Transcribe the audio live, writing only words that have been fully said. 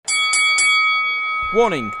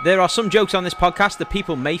Warning, there are some jokes on this podcast that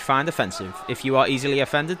people may find offensive. If you are easily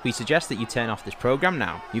offended, we suggest that you turn off this program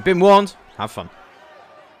now. You've been warned. Have fun.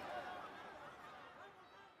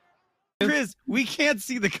 Chris, we can't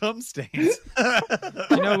see the cum stains.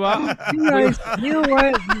 You know what? You know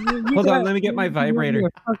what? Hold on, let me get my vibrator.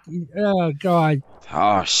 Oh, God.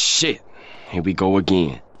 Oh, shit. Here we go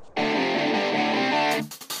again.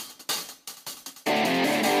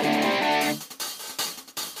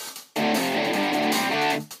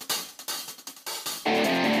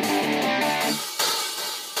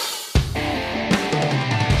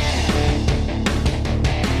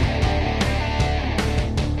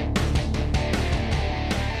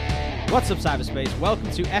 What's up, cyberspace?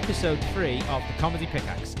 Welcome to episode 3 of the Comedy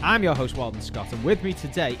Pickaxe. I'm your host, Walden Scott, and with me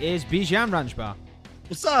today is Bijan Ranjbar.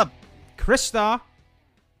 What's up? Chris Starr.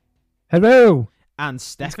 Hello. And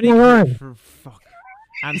Stephanie.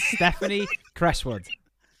 Stephanie Cresswood.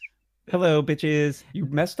 Hello, bitches. You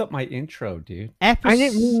messed up my intro, dude. I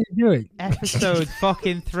didn't mean to do it. Episode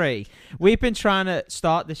fucking 3. We've been trying to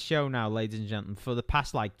start this show now, ladies and gentlemen, for the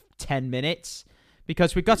past 10 minutes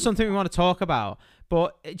because we've got something we want to talk about.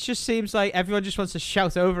 But it just seems like everyone just wants to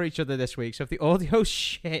shout over each other this week. So if the audio's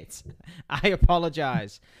shit, I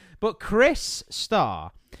apologize. But Chris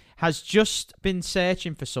Starr has just been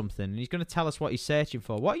searching for something, and he's going to tell us what he's searching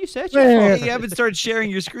for. What are you searching for? You haven't started sharing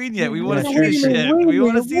your screen yet. We want to see Wait this a minute, shit. wait a We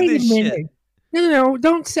want to minute, see wait this a shit. minute. No,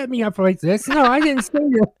 don't set me up like this. No, I didn't say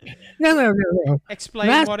that. No. Explain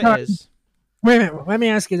Last what time- it is. Wait a minute. Let me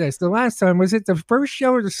ask you this. The last time, was it the first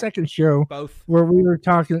show or the second show Both. where we were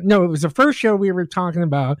talking? No, it was the first show we were talking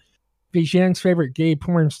about Bijan's favorite gay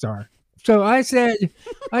porn star. So I said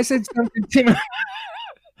something to him.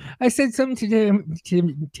 I said something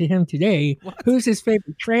to him today. What? Who's his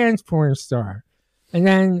favorite trans porn star?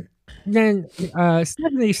 And then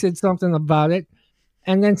Stephanie said something about it,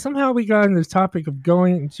 and then somehow we got on this topic of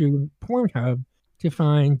going to Pornhub to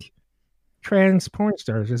find trans porn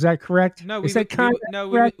stars. Is that correct? No, Is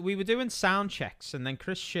that we were doing sound checks, and then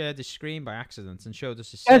Chris shared his screen by accident and showed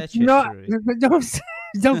us his That's search not. history.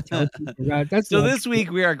 Don't tell people that. That's So not- this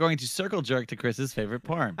week we are going to circle jerk to Chris's favorite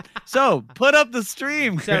porn. So put up the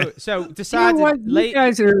stream, Chris. So You know decided, what? You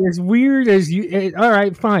guys are as weird as you. All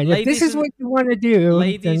right, fine. If Ladies this is and- what you want to do,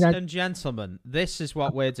 ladies then and gentlemen, this is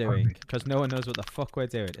what we're doing because no one knows what the fuck we're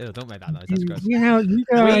doing. Ew, don't make that noise. That's gross. you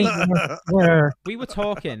guys were. We were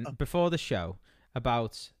talking before the show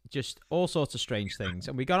about just all sorts of strange things,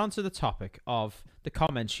 and we got onto the topic of the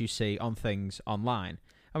comments you see on things online.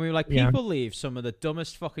 And we were like, people leave some of the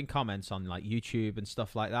dumbest fucking comments on YouTube and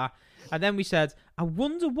stuff like that. And then we said, I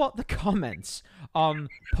wonder what the comments on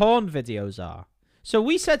porn videos are. So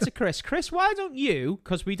we said to Chris, why don't you,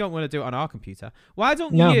 because we don't want to do it on our computer, why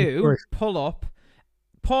don't you pull up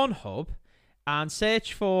Pornhub and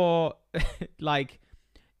search for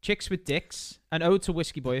chicks with dicks, an ode to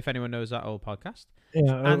Whiskey Boy, if anyone knows that old podcast,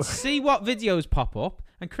 and see what videos pop up.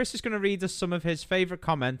 And Chris is going to read us some of his favorite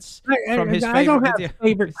comments from his favorite I don't have videos.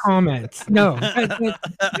 favorite comments. No.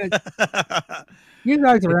 You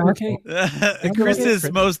guys are Okay.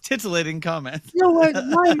 Chris's most titillating comment. You know what?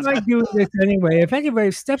 Why am I doing this anyway? If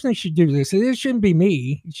anybody, Stephanie should do this. It shouldn't be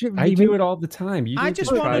me. It shouldn't I be do me. it all the time. You I need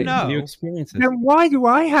just to wanna try know. new experiences. Then why do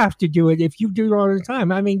I have to do it if you do it all the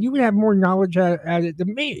time? I mean, you would have more knowledge at it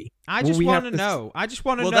than me. I Well, just we want have to to know. I just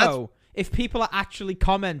want to Well, that's- know if people are actually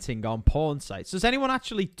commenting on porn sites. Does anyone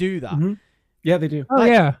actually do that? Mhm. Yeah, they do. Oh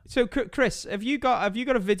yeah. So, Chris, have you got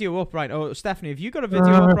a video up right now? Oh, Stephanie, have you got a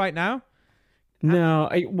video up right now? No,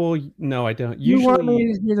 I don't. You want me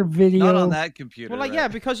Usually, to get a video? Not on that computer. Well, right? yeah,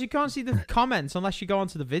 because you can't see the comments unless you go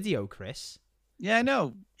onto the video, Chris. Yeah, I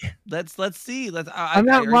know. Let's see. I'm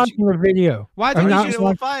not watching the video. Why I'm don't not you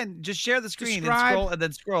Well, fine. Just share the screen and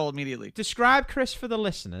then scroll immediately. describe Chris for the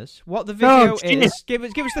listeners? What the Oh, video shit. is? Give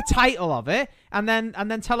us the title of it, and then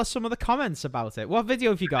tell us some of the comments about it. What video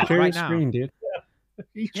have you got share right your now? screen, dude.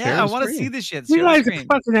 Yeah, Share I the want to screen. see this shit. You Share the guys are screen.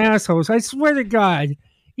 fucking assholes. I swear to God.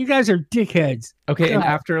 You guys are dickheads. Okay, and God.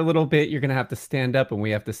 after a little bit, you're gonna have to stand up, and we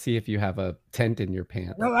have to see if you have a tent in your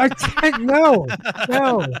pants. No, I can't. No.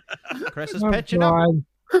 Chris is Oh, pitching up. God.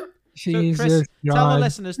 So, Jesus, Chris, tell the God.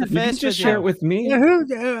 listeners the You can first just video. share it with me.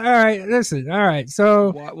 Yeah, all right, listen. All right,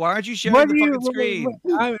 so Why aren't you sharing what the do you? fucking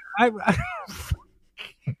screen?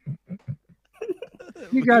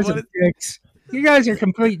 You guys are dicks. You guys are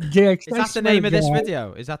complete dicks. Is I that the swear name to of this God.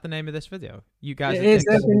 video? Is that the name of this video? You guys are Is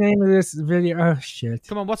dicks. that the name of this video? Oh shit!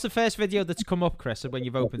 Come on, what's the first video that's come up, Chris, when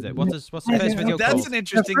you've opened it? What's the first video That's called? an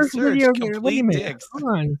interesting The first search. video. Wait a Complete minute. dicks.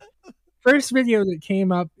 Hold on. First video that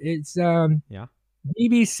came up. It's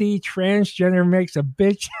BBC transgender makes a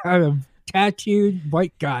bitch out of tattooed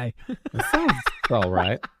white guy. That sounds all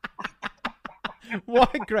right.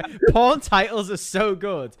 What a great porn titles are so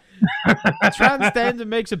good. Transgender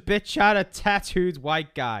makes a bitch out of tattooed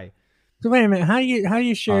white guy. So wait a minute, how do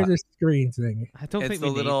you share this screen thing? I don't think the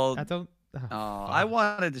we little. need. I don't. Oh, I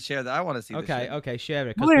wanted to share that. I want to see. Okay, this okay, share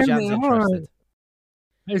it because Wait a Bajan's minute, hold on. interested.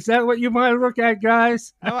 Is that what you want to look at,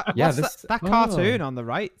 guys? No, Yeah, what's that cartoon on the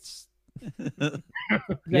right?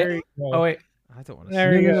 There you go. Oh wait. I don't want to.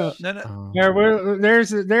 There you go. No, no. Oh. There's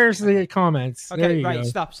the comments. There Okay, you right. go.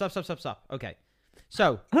 Stop. Okay,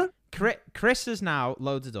 so Chris has now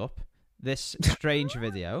loaded up this strange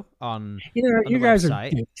video on. You the guys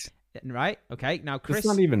website. are dicks. Right. Okay. Now, Chris. It's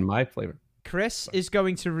not even my flavor. Chris is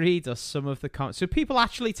going to read us some of the comments. So people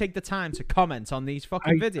actually take the time to comment on these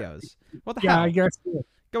fucking videos. What the hell? Yeah, I guess. So.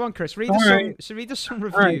 Go on, Chris. Read All us some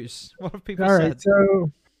reviews. What have people All said? right,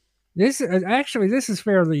 so this is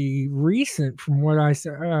fairly recent from what I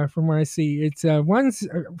see. It's one's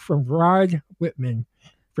from Rod Whitman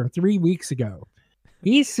from 3 weeks ago.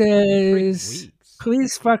 He 3 says, weeks.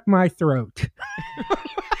 "Please fuck my throat."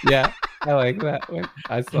 Yeah, I like that one.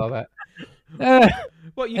 I saw that.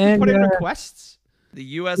 What, you can put in requests? The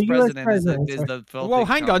U.S. The US president president, is the filthy Whoa,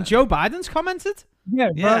 hang on. comment. Joe Biden's commented? Yeah,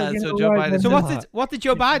 So Joe Biden. So what did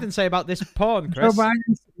Joe Biden say about this porn, Chris? Joe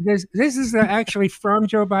Biden. This is actually from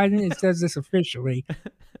Joe Biden. It says this officially.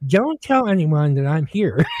 Don't tell anyone that I'm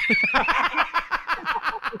here.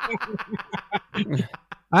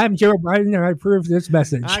 I'm Joe Biden and I approve this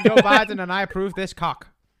message. I'm Joe Biden and I approve this cock.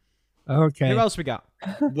 Okay. Who else we got?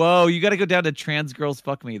 Whoa, you got to go down to trans girls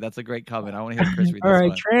fuck me. That's a great comment. I want to hear Chris read All this right,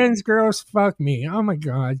 one. trans girls fuck me. Oh my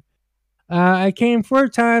god. I came 4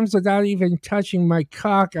 times without even touching my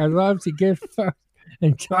cock. I love to get fucked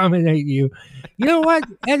and dominate you. You know what?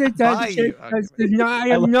 Edit that shit. I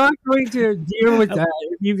am not going to deal with that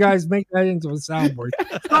if you guys make that into a soundboard.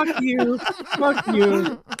 Fuck you. Fuck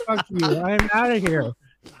you. Fuck you. I am out of here.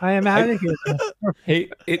 I am out of here. Hey,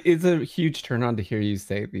 it is a huge turn on to hear you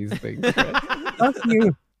say these things. Fuck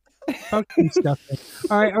you. Fuck you, stuff.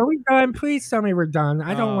 All right, are we done? Please tell me we're done.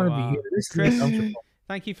 I don't want to be here. This Chris, is uncomfortable.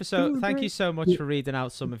 thank you so much for reading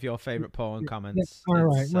out some of your favorite porn comments. All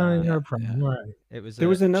right, It's, no problem. All right. It was. There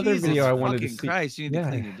was another Jesus video I wanted to fucking see. Christ, you need to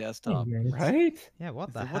clean your desktop. Right? Yeah,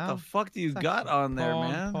 what the What hell? the fuck do you got on there,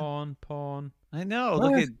 man? Porn. I know.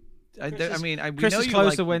 Look at. we Chris know has you closed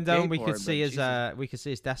like the window, gay and we could porn, see but his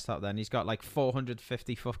his desktop. Then he's got like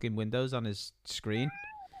 450 fucking windows on his screen,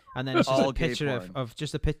 and then it's just All a gay picture porn. of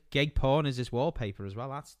just a gay porn as his wallpaper as well.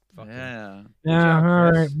 That's fucking. Yeah. Yeah, job,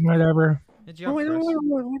 all Chris. right, whatever. Good job, Chris.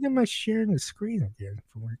 What am I sharing the screen again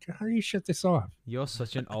for? How do you shut this off? You're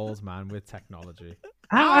such an old man with technology.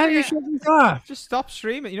 How do you shut this off? Just stop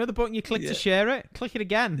streaming. You know the button you click to share it? Click it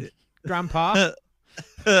again, Grandpa.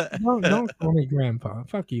 Don't call me grandpa.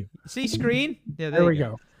 Fuck you. See screen? Yeah, There we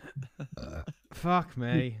go. Fuck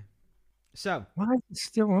me. So Why is it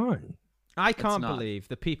still on? I can't not. believe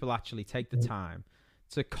that people actually take the time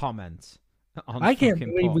to comment on. I can't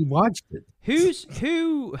fucking believe porn. we watched it.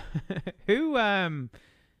 Who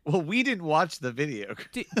Well, we didn't watch the video.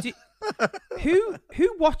 who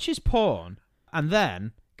watches porn and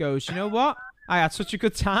then goes, you know what? I had such a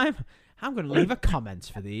good time. I'm going to leave a comment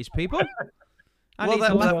for these people. I need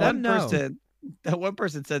to let them know. That one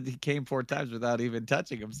person said he came 4 times without even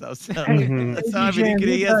touching himself. So, Mhm. so I mean,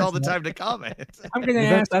 he has all the time to comment. I'm going to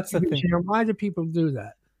Well, ask that's the you, thing. why do people do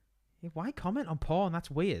that? Yeah, why comment on porn?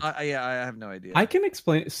 That's weird. I have no idea. I can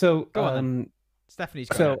explain. So, Go on then. Stephanie's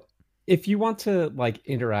got so it. if you want to like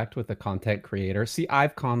interact with a content creator, see,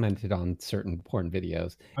 I've commented on certain porn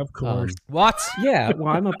videos. Of course. What? Yeah, well,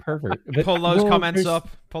 I'm a pervert. But, Pull those well, comments there's- up.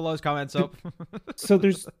 Pull those comments up. So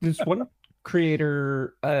there's one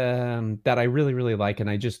creator that I really, really like, and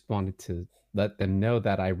I just wanted to let them know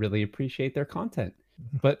that I really appreciate their content.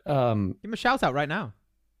 But Give him a shout out right now.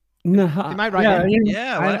 no, You might write in.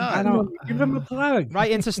 Yeah, why not? I don't Give them a plug. Write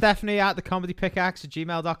into Stephanie at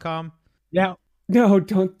thecomedypickaxe@gmail.com. Yeah. No,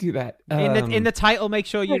 don't do that. In the title, make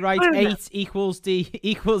sure you Wait, write wait a minute. 8 equals D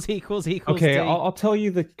equals Okay, D. I'll tell you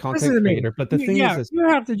the content Listen to me. creator, but the thing is, you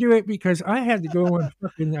have to do it because I had to go on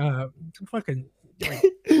fucking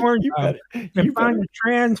porn you better, and you find better. a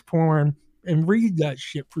trans porn and read that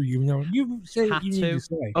shit for you. You know, you say what Have you need to. to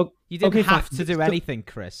say. Oh, You didn't okay, have fine. to do So- anything,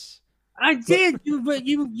 Chris. I did, but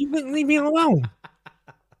you wouldn't leave me alone.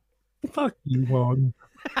 Fuck you, Walden.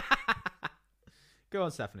 Go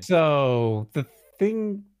on, Stephanie. So the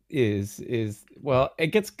thing is well, it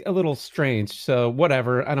gets a little strange. So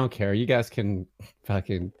whatever, I don't care. You guys can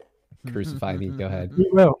fucking crucify me. Go ahead. You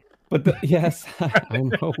will. But yes,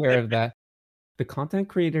 I'm aware of that. The content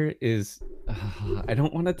creator is, I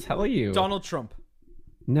don't want to tell you. Donald Trump.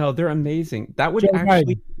 No, they're amazing. That would Joe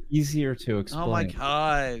actually, easier to explain. Oh my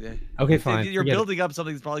god. Okay, fine. You're building up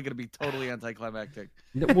something that's probably going to be totally anticlimactic.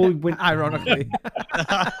 Well, Ironically.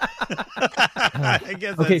 I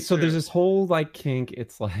guess okay, that's so true. there's this whole like kink.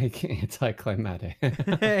 It's like anticlimactic.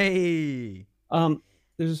 Hey.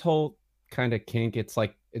 There's this whole kind of kink.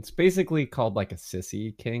 It's basically called like a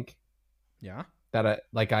sissy kink. Yeah. That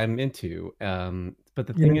I'm into. But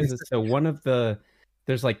the thing is so one of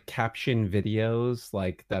there's like caption videos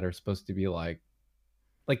like that are supposed to be like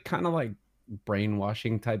kind of like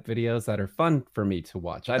brainwashing type videos that are fun for me to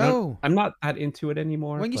watch. I'm not that into it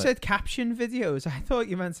anymore. When you said caption videos, I thought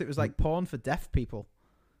you meant it was like porn for deaf people.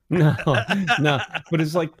 No, but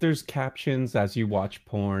it's like there's captions as you watch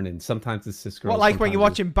porn, and sometimes it's this girl. What, like when you're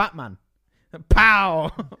watching Batman?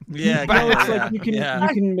 Pow! Yeah, it's like you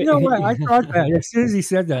can. You know what? I thought that as soon as he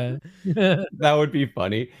said that. That would be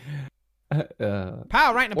funny.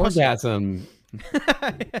 Pow! Right in the orgasm.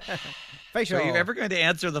 Facial. Are you ever going to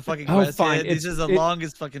answer the fucking Oh, question? fine. This is the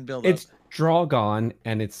longest fucking build up. It's Drogon,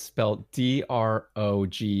 and it's spelled Drogon.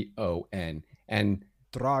 And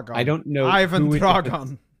Drogon. I don't know. Ivan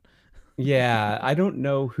Drogon. Yeah, I don't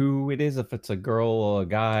know who it is. If it's a girl or a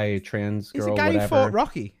guy, trans girl, He's the guy whatever. who fought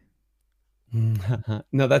Rocky.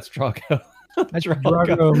 No, that's Drago. That's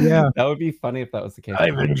Drago. Yeah, that would be funny if that was the case.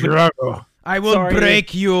 Ivan Drago. I will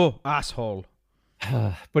break you, asshole.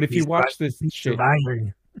 But if you watch this shit,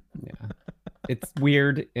 Iron. yeah, it's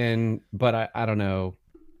weird, but I don't know.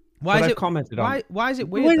 Why is I've it commented on? Why is it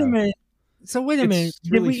weird? Wait a minute. So wait a minute.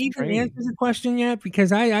 Did really we even strange. answer the question yet?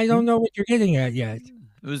 Because I don't know what you're getting at yet.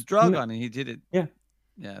 It was Drogon, and he did it. Yeah.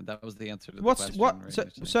 Yeah, that was the answer to the What's question. what?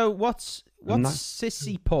 Right? So what's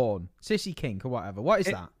sissy porn, sissy kink, or whatever? What is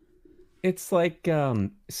that? It's like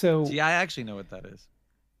so. See, I actually know what that is.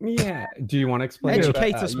 Yeah. Do you want to explain?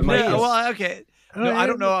 Educate us, you might please. just- Well, okay. No, I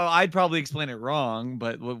don't know. I'd probably explain it wrong,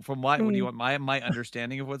 but from what do you want? My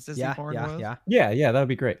understanding of what sissy porn was? Yeah, that would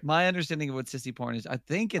be great. My understanding of what sissy porn is, I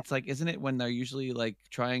think it's like, isn't it when they're usually like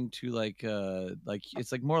trying to like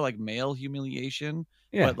it's like more like male humiliation,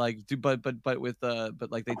 Yeah. but like but with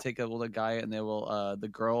but like they take a guy and they will the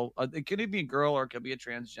girl, it could be a girl or it could be a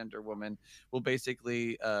transgender woman, will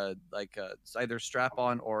basically either strap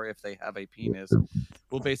on or if they have a penis,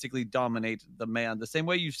 will basically dominate the man the same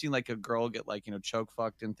way you've seen like a girl get like choke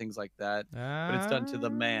fucked and things like that, but it's done to the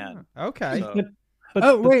man. Okay. So,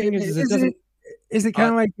 But wait, thing is it kind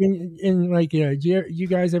of like in like you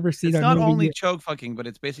guys ever see it's that not movie? only choke fucking, but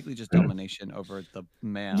it's basically just domination over the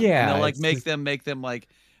man. Yeah, and they'll like it's make just- them like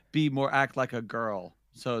be more act like a girl.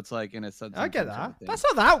 So it's like in a sense. I get that. That's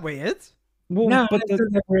not that weird. well, No, but it's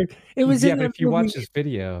not that weird. It was in but that if you movie, watch this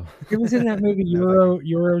video, It was in that movie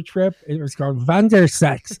Euro Trip. It was called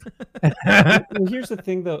Vandersex. well, here's the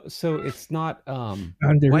thing though. So it's not Why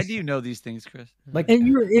do you know these things, Chris? like in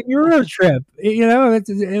Euro Trip,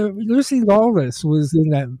 Lucy Lawless was in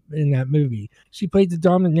that movie. She played the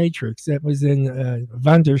dominatrix that was in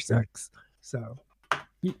Vandersex. So,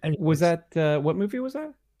 was that what movie was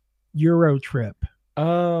that? Euro Trip?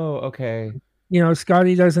 Oh, okay.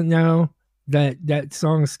 Scotty doesn't know that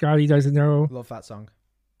song. Scotty doesn't know. Love that song.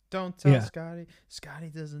 Don't tell Yeah. Scotty. Scotty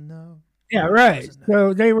doesn't know. Yeah, right.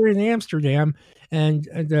 So they were in Amsterdam, and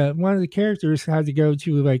one of the characters had to go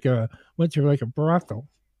to went to a brothel,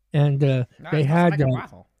 and they had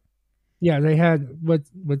they had what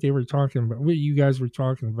they were talking about. What you guys were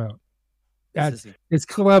talking about. It's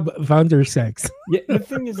Club Vandersex. Yeah, the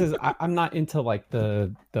thing is I'm not into like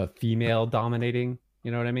the female dominating.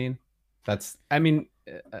 You know what I mean? That's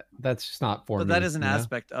just not for me. But that is an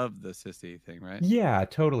aspect of the sissy thing, right? Yeah,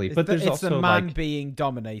 totally. But there's it's also the man like being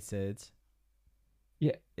dominated.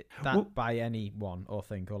 Yeah, by anyone or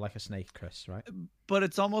thing, or like a snake, Chris, right? But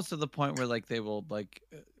it's almost to the point where like they will like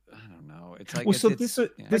I don't know. It's like well, so it's,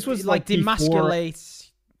 this was like demasculate.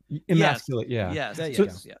 demasculate. Yeah. Yes. There you So,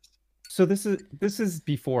 go. yes. So this is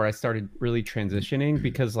before I started really transitioning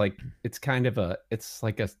because like it's kind of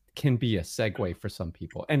can be a segue for some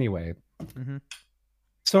people. Anyway,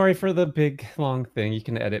 sorry for the big long thing. You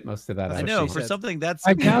can edit most of that out. I know for something that's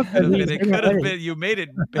I doubt that it could have been. You made it.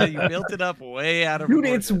 You built it up way out of. Dude,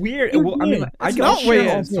 proportion. it's weird. Well, I mean, It's not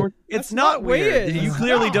weird. It's not weird. You It's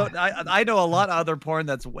clearly not. don't. I know a lot of other porn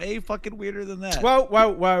that's way fucking weirder than that.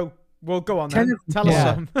 Whoa. Well, go on then. Tell us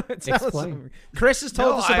some. Tell us Explain. some. Chris has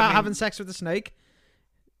told No, us I about mean- having sex with a snake.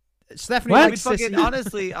 Stephanie I mean, likes fucking, sissy.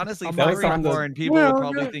 honestly, That was furry on the- porn people Well, would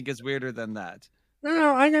probably no. think is weirder than that.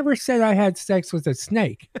 No, I never said I had sex with a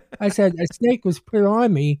snake. I said a snake was put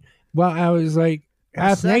on me while I was like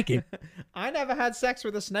half naked. I never had sex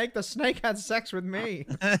with a snake. The snake had sex with me.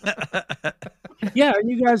 Yeah, and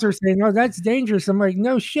you guys are saying, "Oh, that's dangerous." I'm like,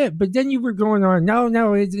 "No shit," but then you were going on,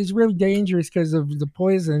 "No, it's really dangerous because of the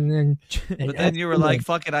poison." And but then you were like,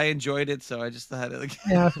 "Fuck it, I enjoyed it, so I just had it."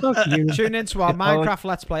 Yeah, fuck you. Tune into our Minecraft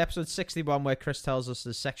Let's Play episode 61, where Chris tells us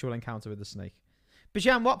his sexual encounter with the snake.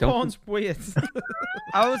 Bijan, what porn's weird?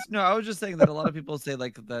 I was just saying that a lot of people say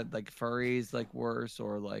like that, like furries like worse,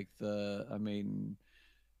 or like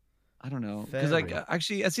I don't know, because like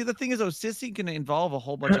actually, see the thing is, sissy can involve a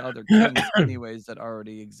whole bunch of other things anyways that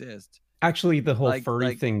already exist. Actually, the whole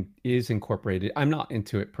furry thing is incorporated. I'm not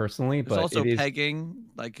into it personally, but also it pegging,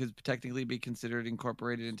 like, could technically be considered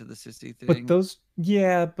incorporated into the sissy thing.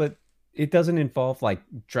 But but it doesn't involve like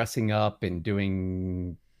dressing up and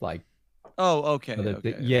doing like. Oh, okay.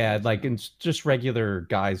 Like it's just regular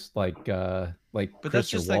guys like but Chris that's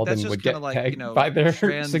just or Walden would get pegged by their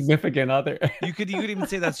significant other. You could even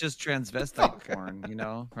say that's just transvestite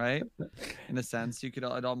porn, right? In a sense, it'd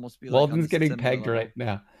almost be like Walden's getting pegged right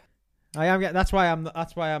now. I am. That's why I'm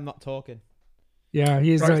not talking. Yeah,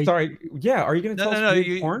 he's sorry. Yeah, are you going to tell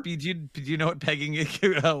us porn? Do you know what pegging is?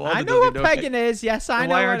 I know what pegging is. Yes, I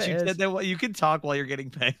know what it is. You can talk while you're getting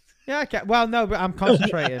pegged. Yeah, okay. Well, no, but I'm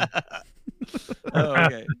concentrating. Oh,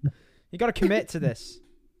 okay. You got to commit to this.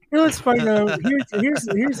 Let's find out. Here's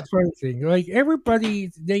the funny thing. Like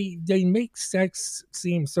everybody, they make sex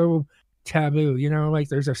seem so taboo. Like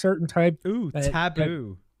there's a certain type. Ooh,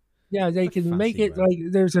 taboo. Yeah, they can make it like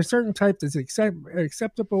there's a certain type that's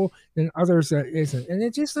acceptable and others that isn't. And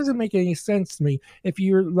it just doesn't make any sense to me. If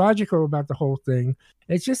you're logical about the whole thing,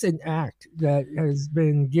 it's just an act that has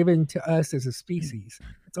been given to us as a species.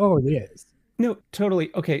 That's all it is. No,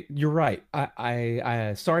 totally. Okay, you're right.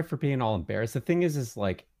 I sorry for being all embarrassed. The thing is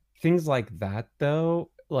like things like that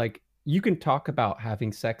though, like you can talk about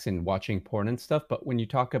having sex and watching porn and stuff, but when you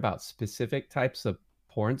talk about specific types of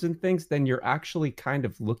porns and things, then you're actually kind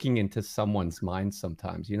of looking into someone's mind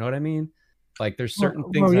sometimes. You know what I mean? Like there's certain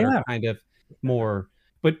things that are kind of more,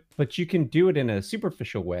 but you can do it in a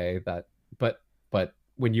superficial way but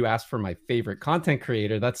when you ask for my favorite content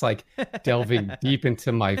creator, that's like delving deep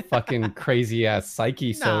into my fucking crazy ass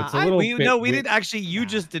psyche. So it's a little bit. No, we didn't actually. You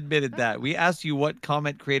just admitted that. We asked you what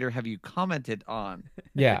comment creator have you commented on.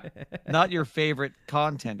 Yeah, not your favorite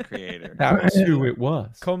content creator. That's who it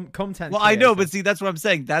was. Content. Well, I know, but see, that's what I'm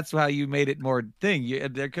saying. That's how you made it more thing.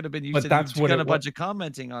 There could have been you. But said that's you got a bunch of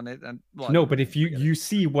commenting on it, and no. But if you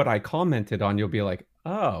see what I commented on, you'll be like,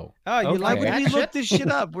 oh, you okay. Why would we look this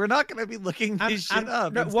shit up? We're not going to be looking this shit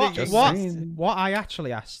up. No, what I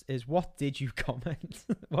actually asked is, what did you comment?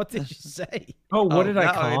 What did you say? Oh, what did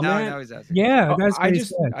I comment? Now he's asking. Yeah, that's I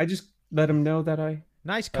just let him know that I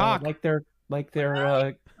nice cock like their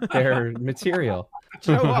material.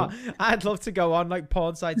 Do you know what? I'd love to go on like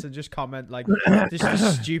porn sites and just comment like this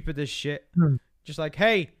is stupid as shit. Just like,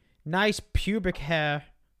 hey, nice pubic hair.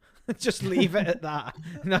 Just leave it at that,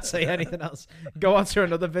 not say anything else. Go on to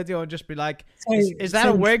another video and just be like, is that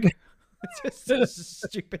a wig? Just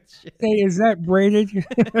stupid shit. Hey, is that braided?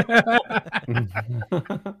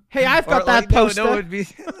 Hey, I've got that poster. No, it would be,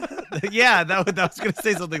 yeah, I was gonna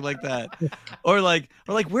say something like that, or like,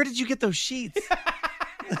 where did you get those sheets?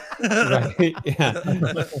 Right?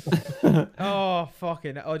 Yeah. Oh,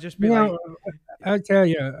 fucking! Or just be like, I'll tell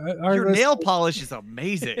you, your nail polish is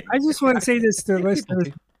amazing. I just want to say this to the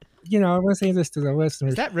listeners. I want to say this to the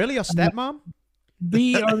listeners. Is that really your stepmom?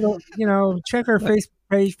 Be on the, check our Facebook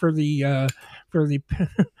page for the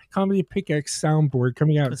comedy Pickaxe soundboard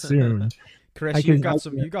coming out soon. Chris, you got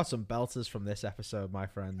some belters from this episode, my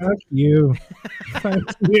friend. Fuck you. Fuck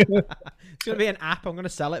you. It's gonna be an app. I'm gonna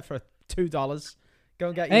sell it for $2. Go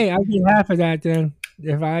and get. Hey, I'll get half of that then.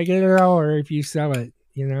 If I get it all, or if you sell it,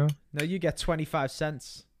 No, you get 25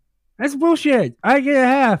 cents. That's bullshit. I get a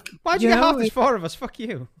half. Why'd you get half? There's 4 of us. Fuck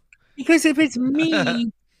you. Because if it's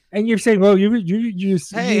me, and you're saying, well, you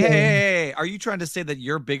just hey, are you trying to say that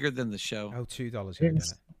you're bigger than the show? Oh,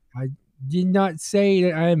 $2. I did not say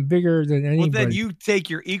that I am bigger than anybody. Well, then you take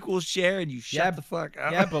your equal share and you shut the fuck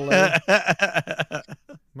up. Yeah, Baloo.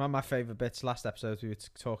 One of my favorite bits last episode, we were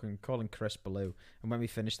calling Chris Baloo, and when we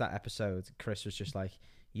finished that episode, Chris was just like,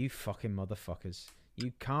 "You fucking motherfuckers."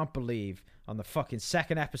 You can't believe on the fucking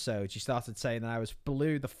second episode you started saying that I was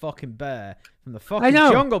Baloo the fucking bear from the fucking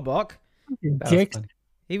Jungle Book. Dick.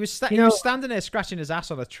 He was standing there scratching his ass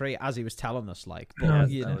on a tree as he was telling us, like, but,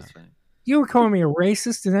 you were calling me a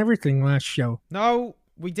racist and everything last show. No,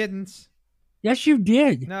 we didn't. Yes, you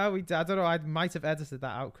did. No, I don't know. I might have edited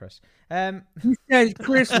that out, Chris. You said,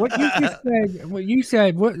 Chris, what you just said. What you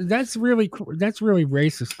said. That's really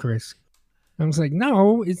racist, Chris. I was like,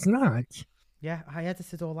 no, it's not. Yeah, I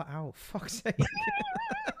edited all that out. Fuck's sake.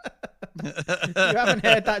 You haven't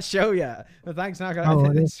heard that show yet. But thanks, now I got to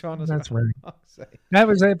edit this one as well. That's right. That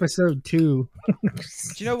was episode 2. Do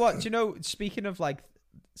you know what? Do you know, speaking of like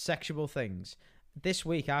sexual things, this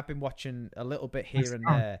week I've been watching a little bit here and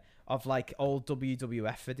there of like old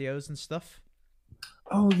WWF videos and stuff.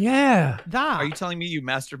 Oh, yeah. That. Are you telling me you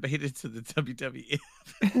masturbated to the WWF?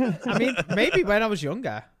 I mean, maybe when I was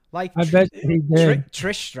younger. Like, I bet he did.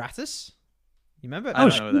 Trish Stratus. You remember? Oh,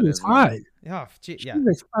 she was hot. Yeah, she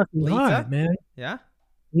was fucking hot, man. Yeah.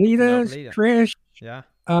 Lita, Trish. Yeah.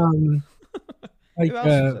 Like, Who else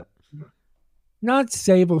was it? Not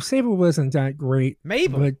Sable. Sable wasn't that great.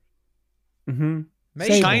 Mabel. But,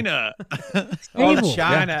 China. Oh,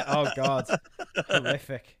 China. Oh, God.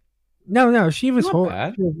 Horrific. No, she was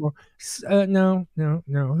horrible. No.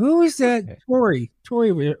 Who was that? Okay.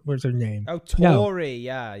 Tori was her name. Oh, Tori.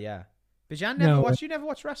 No. Yeah. But Jan you never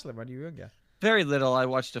watched wrestling when you were younger? Very little. I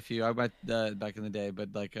watched a few. I went back in the day, but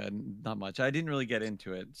like not much. I didn't really get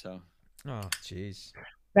into it. So. Oh, jeez.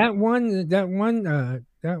 That one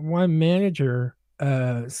manager,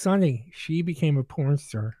 Sunny, she became a porn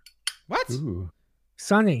star. What? Ooh.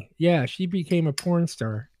 Sunny, yeah, she became a porn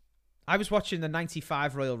star. I was watching the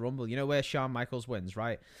 95 Royal Rumble, you know, where Shawn Michaels wins,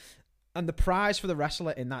 right? And the prize for the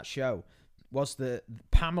wrestler in that show was the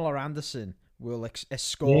Pamela Anderson will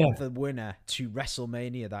escort the winner to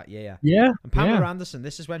WrestleMania that year. Yeah. And Pamela Anderson,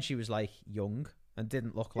 this is when she was like young and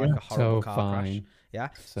didn't look like a horrible car crash. Yeah.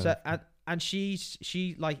 So and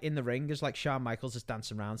she like in the ring as like Shawn Michaels is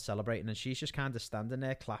dancing around celebrating, and she's just kind of standing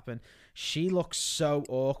there clapping. She looks so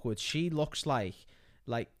awkward. She looks like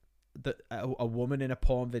a woman in a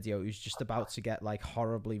porn video who's just about to get like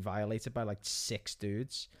horribly violated by like 6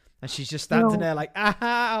 dudes, and she's just standing there like,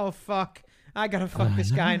 oh fuck, I gotta fuck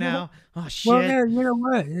this guy now. Oh shit. Well, yeah, you know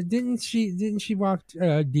what? Didn't she walk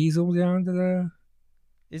Diesel down to the?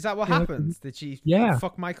 Is that what happened? Did she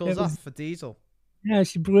fuck Michaels off for Diesel? Yeah,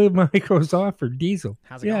 she blew Michaels off for Diesel.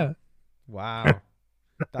 How's it going? Wow.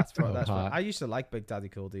 That's what. I used to like Big Daddy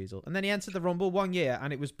Cool Diesel, and then he entered the Rumble one year,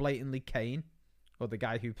 and it was blatantly Kane, or the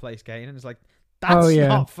guy who plays Kane, and it's like, that's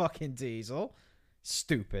not fucking Diesel.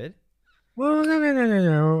 Stupid. Well,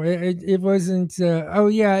 no. It wasn't.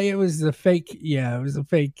 It was the fake. Yeah, it was a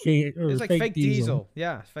fake Kane. It was like fake Diesel.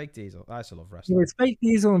 Yeah, fake Diesel. I still love wrestling. It was fake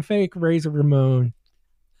Diesel and fake Razor Ramon.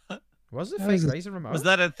 Was it fake Razor Ramon? Was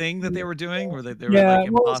that a thing that they were doing? Were they were like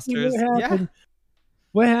imposters?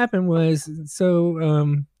 What happened was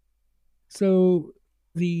so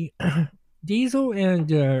the Diesel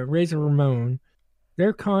and Razor Ramon,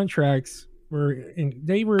 their contracts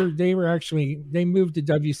they moved to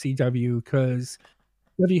WCW because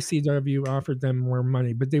WCW offered them more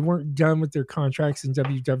money, but they weren't done with their contracts in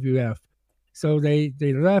WWF, so they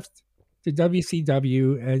left to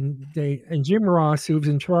WCW, and Jim Ross, who was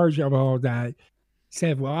in charge of all that,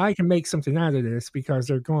 said, well, I can make something out of this because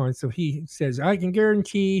they're gone. So he says, I can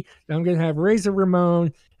guarantee that I'm going to have Razor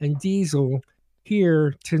Ramon and Diesel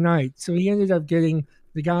here tonight. So he ended up getting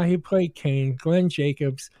the guy who played Kane, Glenn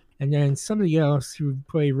Jacobs, and then somebody else who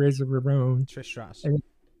played Razor Ramon. Trish Stratus.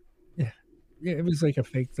 Yeah, it was like a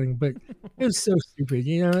fake thing, but it was so stupid.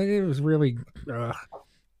 You know, it was really... But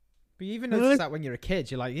you even notice that when you're a kid,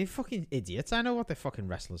 you're like, you fucking idiots. I know what the fucking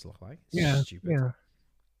wrestlers look like. It's stupid. Yeah.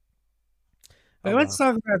 But let's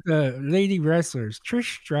talk about the lady wrestlers.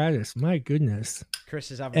 Trish Stratus, my goodness. Chris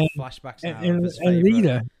is having flashbacks now and of his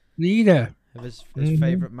favorite. Lita. Of his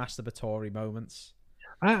favorite masturbatory moments.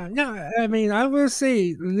 No, I mean, I will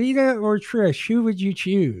say Lita or Trish. Who would you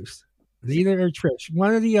choose? Lita or Trish?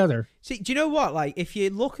 One or the other. See, do you know what? Like, if you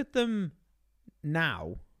look at them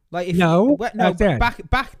now, like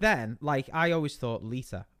back then, like I always thought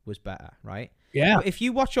Lita was better, right? Yeah. But if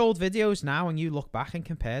you watch old videos now and you look back and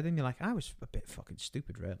compare them, you're like, I was a bit fucking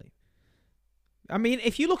stupid, really. I mean,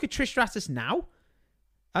 if you look at Trish Stratus now,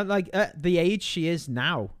 like at the age she is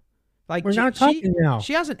now, like we're not talking now.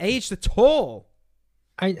 She hasn't aged at all.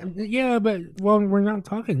 But we're not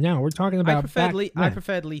talking now. We're talking about I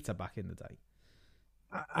preferred Lita back in the day.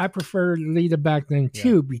 I preferred Lita back then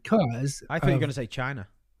too because I thought you were going to say China.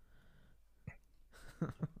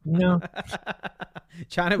 No.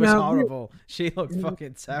 China was horrible. She looked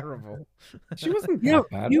fucking terrible. She wasn't that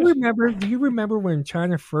bad. Do you remember when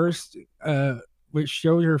China first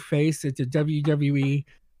showed her face at the WWE,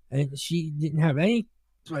 and she didn't have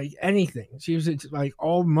anything. She was like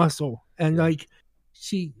all muscle, and like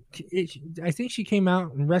I think she came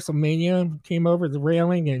out in WrestleMania, came over the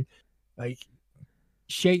railing and like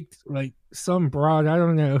shaked like some broad. I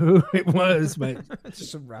don't know who it was, but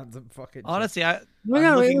just some random fucking. Honestly, I'm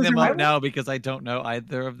looking them up now because I don't know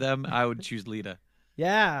either of them. I would choose Lita.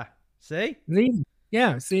 Yeah, See?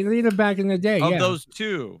 Lita back in the day. Of those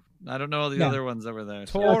two, I don't know the other ones over there.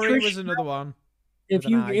 Tori was another one. If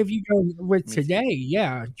you go with today,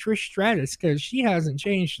 Trish Stratus, because she hasn't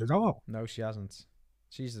changed at all. No, she hasn't.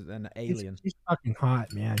 She's an alien. She's fucking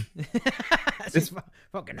hot, man. She's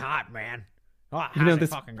fucking hot, man. Oh,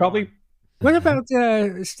 this probably. What about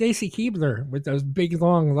Stacy Keibler with those big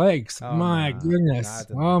long legs? Oh, my goodness!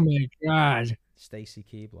 Oh my god! Stacy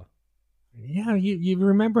Keibler. Yeah, you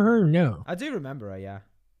remember her? No, I do remember her. Yeah.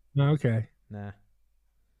 Okay. Nah.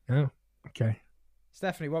 Oh, okay.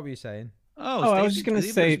 Stephanie, what were you saying? I was just gonna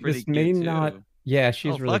say this may not. Yeah,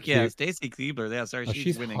 she's really cute. Yeah, Stacy Keibler. Yeah, sorry,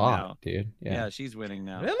 she's winning hot, now, dude. Yeah, she's winning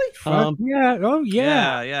now. Really? Yeah. Oh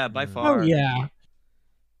yeah. Yeah, by far. Oh yeah.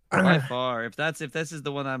 By far. If this is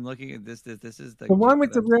the one I'm looking at, this is the one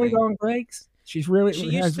with the really long legs. She used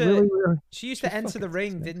to enter the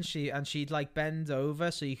ring, didn't she? And she'd like bend over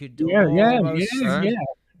so you could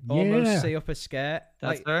almost see up her skirt.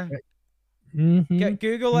 That's her. Mm-hmm.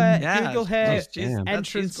 Google her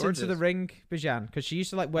entrance into the ring, Bijan, because she used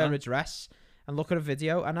to like wear a dress and look at a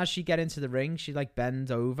video, and as she get into the ring, she'd like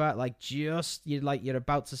bend over, like you're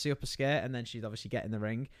about to see up her skirt, and then she'd obviously get in the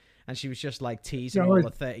ring, and she was just like teasing all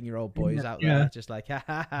the 13-year-old boys out there, just like ha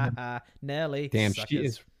ha ha ha, nearly. Damn,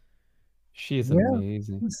 suckers. she is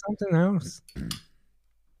amazing. Something else.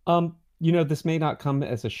 This may not come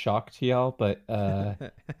as a shock to y'all, but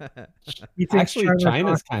actually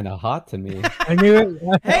China's kind of hot to me. I knew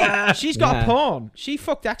it. Hey, she's got porn. She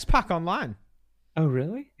fucked X-Pac online. Oh,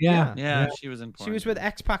 really? Yeah, she was in porn. She was with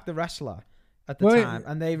X-Pac the wrestler at the time,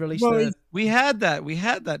 and they released We had that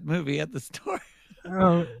movie at the store.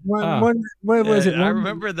 What was it? I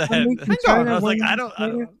remember that. I was like, I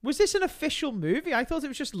don't. Was this an official movie? I thought it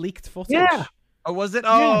was just leaked footage. Yeah. Oh, was it?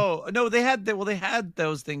 Oh, no, they had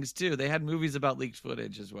those things too. They had movies about leaked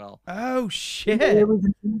footage as well. Oh shit! It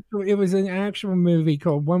was an actual movie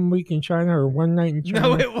called 1 Week in China or 1 Night in China.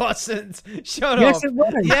 No, it wasn't. Shut up. Yes, it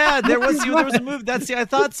was. Yeah, there was a movie. I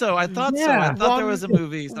thought so. I thought there was a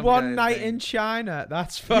movie. One Night in China.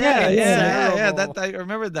 That's fucking yeah. That I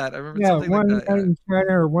remember that. I remember something One like that. Night in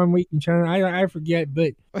China or 1 Week in China. I forget,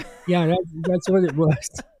 but yeah, that's what it was.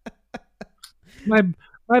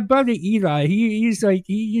 My buddy Eli, he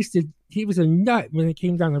was a nut when it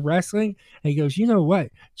came down to wrestling. And he goes, you know what?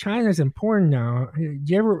 China's important now. Do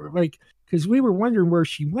you ever because we were wondering where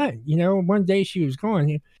she went. One day she was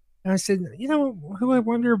gone. And I said, who I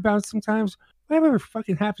wonder about sometimes? Whatever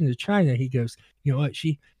fucking happened to China? He goes, you know what?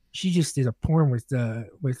 She just did a porn with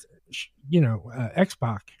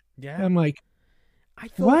X-Pac. Yeah. And I'm like, I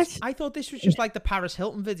thought this was just like the Paris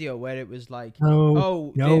Hilton video where it was like,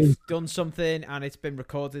 no. they've done something and it's been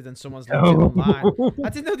recorded and someone's left it online. I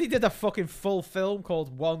didn't know they did a fucking full film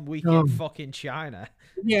called 1 Week in fucking China.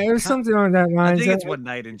 Yeah, there's something on that line. I think it's 1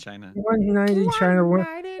 Night in China. 1 Night in China.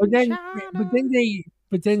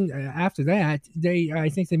 But then after that, I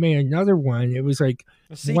think they made another one. It was like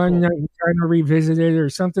 1 Night in China Revisited or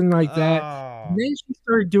something like that. And then she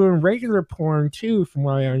started doing regular porn too, from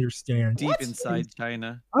what I understand. Deep inside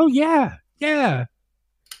China. Oh yeah.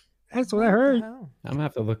 That's what I heard. I'm gonna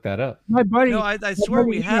have to look that up. My buddy. No, I swear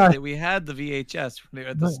we had it. We had the VHS when they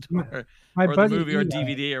were at the store, or the movie or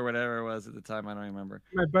DVD or whatever it was at the time. I don't remember.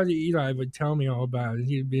 My buddy Eli would tell me all about it.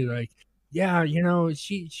 He'd be like, "Yeah,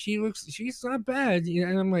 she's not bad,"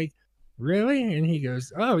 and I'm like, "Really?" And he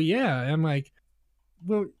goes, "Oh yeah." I'm like,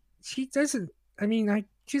 "Well, she doesn't. I mean, I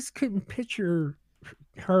just couldn't picture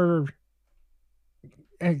her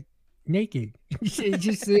naked." She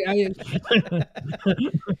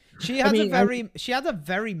had a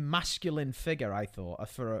very masculine figure, I thought,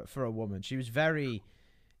 for a woman. She was very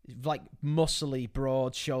like muscly,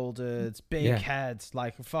 broad-shouldered, big head,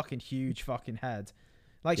 like a fucking huge fucking head.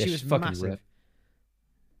 Like she was massive. Ripped.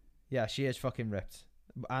 Yeah, she is fucking ripped.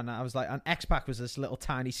 And I was like, and X-Pac was this little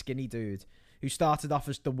tiny skinny dude who started off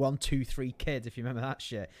as the 1, 2, 3 kid, if you remember that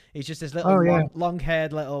shit. He's just this little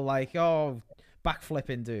long-haired little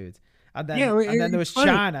backflipping dude. And then there was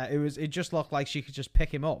funny. China. It just looked like she could just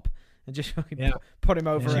pick him up and just fucking put him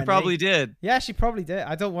over. She probably did. Yeah, she probably did.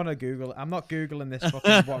 I don't want to Google it. I'm not Googling this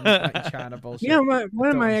fucking one in China bullshit. One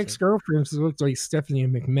of my ex-girlfriends looked like Stephanie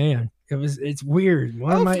McMahon. It's weird.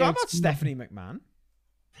 I forgot about Stephanie McMahon.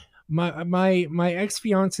 My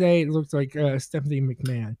ex-fiance looked like Stephanie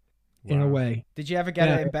McMahon. Wow. In a way. Did you ever get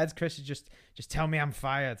her in bed, Chris? Just tell me I'm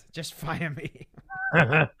fired. Just fire me.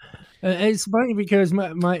 It's funny because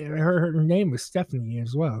her name was Stephanie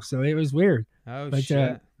as well, so it was weird. Oh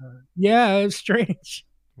shit! Yeah, it was strange.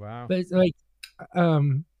 Wow. But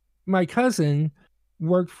my cousin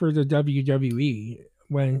worked for the WWE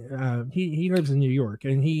when he lives in New York,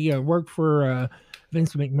 and he worked for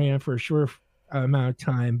Vince McMahon for a short amount of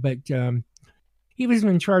time, but he was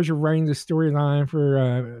in charge of writing the storyline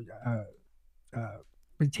for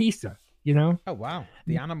Batista. You know? Oh wow,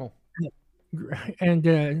 the animal.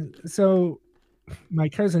 And so my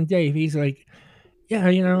cousin Dave, he's like, yeah,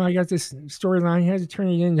 you know, I got this storyline. He had to turn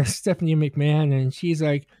it into Stephanie McMahon, and she's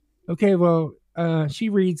like, okay, well, she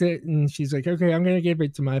reads it, and she's like, okay, I'm gonna give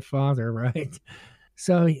it to my father, right?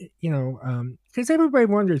 So, you know, because everybody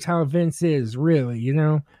wonders how Vince is really, you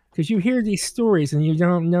know, because you hear these stories and you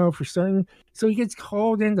don't know for certain. So he gets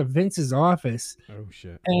called into Vince's office. Oh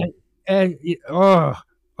shit! And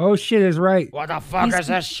oh shit is right. What the fuck is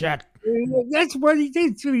this shit? That's what he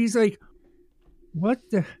did too. He's like, what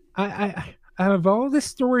the? I out of all the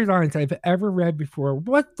storylines I've ever read before,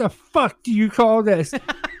 what the fuck do you call this?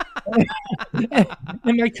 And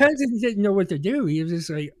my cousin didn't know what to do. He was just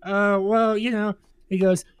like, well, you know. He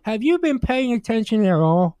goes, have you been paying attention at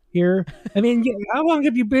all here? I mean, how long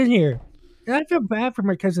have you been here? And I feel bad for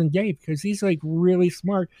my cousin Dave because he's like really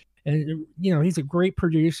smart. And, you know, he's a great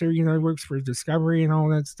producer. You know, he works for Discovery and all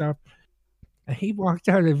that stuff. And he walked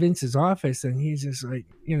out of Vince's office and he's just like,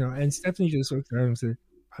 you know, and Stephanie just looked at him and said,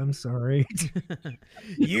 I'm sorry.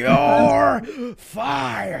 You're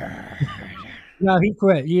fired. No, he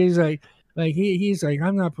quit. He's like he's like,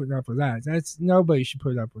 I'm not putting up with that. That's nobody should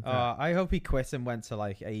put up with that. I hope he quit and went to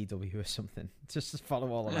like AEW or something, just to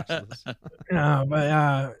follow all the wrestlers. No,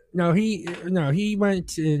 but he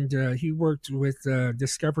went and he worked with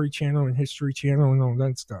Discovery Channel and History Channel and all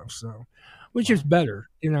that stuff. So, which is better,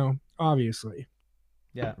 you know, obviously.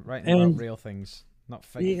 Yeah, right. About real things, not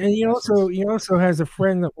fake. And he also has a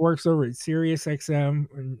friend that works over at Sirius XM,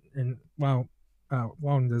 and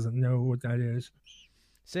Walden doesn't know what that is.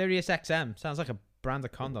 Sirius XM sounds like a brand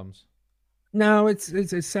of condoms. No, it's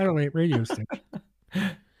a satellite radio station.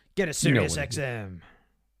 Get a Sirius XM.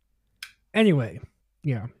 Anyway,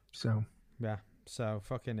 yeah. So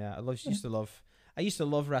fucking yeah. I used to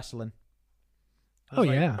love wrestling.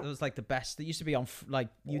 It was like the best. It used to be on like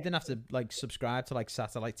you didn't have to like subscribe to like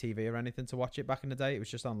satellite TV or anything to watch it back in the day. It was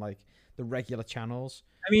just on like the regular channels.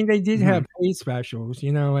 I mean, they did have paid specials,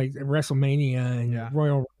 you know, like WrestleMania and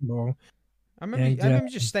Royal Rumble. I remember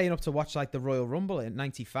just staying up to watch like the Royal Rumble in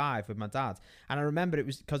 '95 with my dad, and I remember it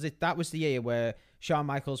was because that was the year where Shawn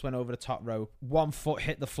Michaels went over the top rope, 1 foot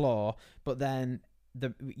hit the floor, but then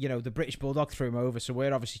the British Bulldog threw him over, so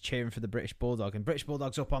we're obviously cheering for the British Bulldog, and British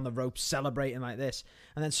Bulldog's up on the rope celebrating like this,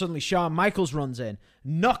 and then suddenly Shawn Michaels runs in,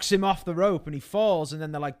 knocks him off the rope, and he falls, and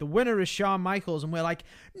then they're like, the winner is Shawn Michaels, and we're like,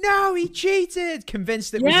 no, he cheated,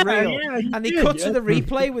 convinced it was real. And they cut to the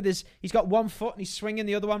replay with he's got 1 foot and he's swinging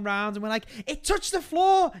the other one round, and we're like, it touched the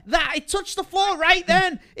floor, it touched the floor right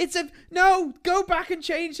then, no, go back and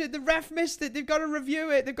change it, the ref missed it, they've got to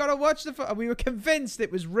review it, they've got to watch and we were convinced it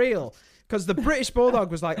was real. Because the British Bulldog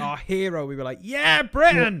was like our hero. We were like, yeah,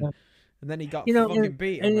 Britain. And then he got fucking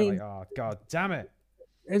beat. And we're like, oh, God damn it.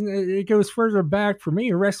 And it goes further back for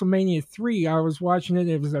me. WrestleMania 3, I was watching it.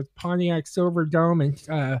 It was a Pontiac Silverdome.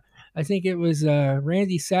 And I think it was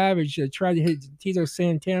Randy Savage that tried to hit Tito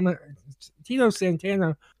Santana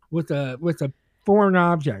with a foreign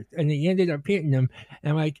object. And he ended up hitting him.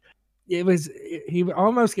 And like, he would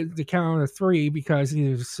almost get the count of 3 because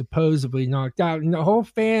he was supposedly knocked out. And the whole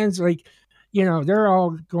fans, like, you know, they're all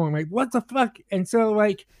going like, what the fuck? And so,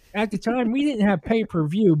 like, at the time, we didn't have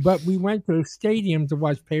pay-per-view, but we went to a stadium to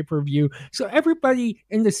watch pay-per-view. So everybody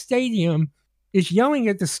in the stadium is yelling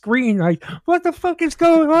at the screen like, what the fuck is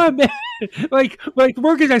going on, man? like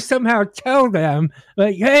we're going to somehow tell them,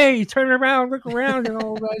 like, hey, turn around, look around, and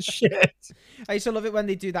all that shit. I used to love it when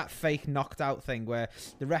they do that fake knocked out thing where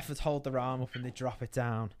the ref would hold their arm up and they drop it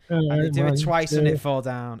down. And they do it twice and it fall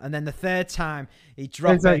down. And then the third time, he'd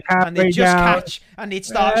drop it and they'd just catch and he'd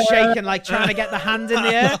start shaking, like trying to get the hand in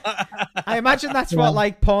the air. I imagine that's what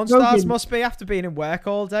like porn stars must be after being in work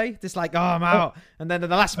all day. Just like, oh, I'm out. And then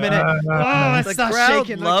in the last minute, the crowd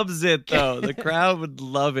loves it, though. The crowd would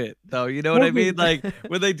love it, though. You know what I mean? Like,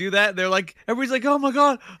 when they do that, they're like, everybody's like, oh, my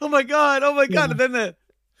God, oh, my God, oh, my God. And then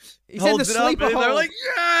he's in the sleeper hole. They're like,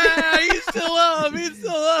 yeah, he's still up. He's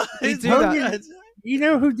still up. You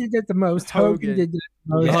know who did that the most? Hogan did that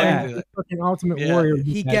the most. Yeah. Fucking Ultimate Warrior.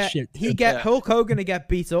 Hulk Hogan to get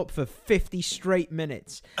beat up for 50 straight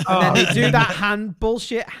minutes. And then he'd do that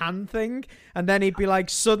bullshit hand thing. And then he'd be like,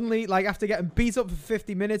 suddenly, like after getting beat up for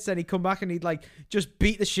 50 minutes, then he'd come back and he'd like just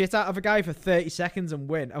beat the shit out of a guy for 30 seconds and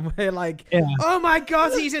win. And we're like, oh my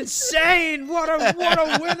God, he's insane. What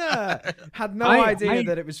a winner. Had no idea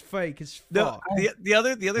that it was fake as fuck. The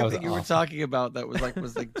other thing you were talking about that was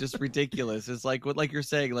like just ridiculous is like what like you're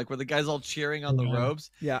saying, like where the guy's all cheering on the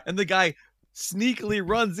ropes. Yeah. And the guy sneakily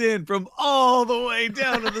runs in from all the way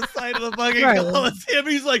down to the side of the fucking Right. Coliseum.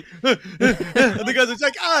 He's like, and the guys are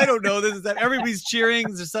like, I don't know, this is that. Everybody's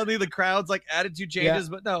cheering. So suddenly the crowd's like attitude changes,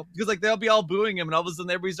 but no, because like they'll be all booing him, and all of a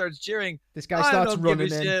sudden everybody starts cheering. This guy starts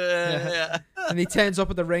running in, Yeah. and he turns up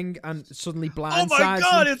at the ring and suddenly blindsides. Oh my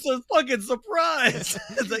god, him. it's a fucking surprise!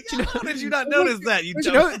 It's like, how did you not notice that? You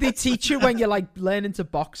know, they teach you when you're like learning to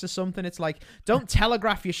box or something. It's like, don't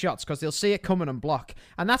telegraph your shots because they'll see it coming and block,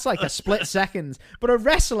 and that's like a split second. But a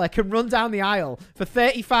wrestler can run down the aisle for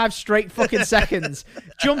 35 straight fucking seconds,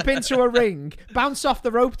 jump into a ring, bounce off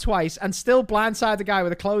the rope twice, and still blindside the guy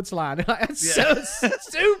with a clothesline. That's so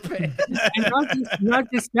stupid. And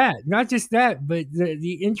not just that, but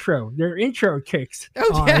the intro, their intro kicks.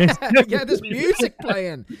 Oh yeah, there's music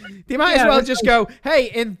playing. They might as well just go, hey,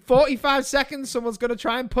 in 45 seconds, someone's gonna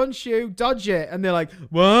try and punch you, dodge it, and they're like,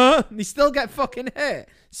 what? And they still get fucking hit.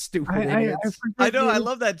 Stupid idiots. I know, I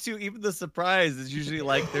love that too. Even the surprise is usually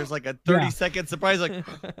like there's like a 30-second surprise, like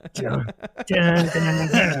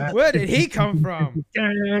where did he come from?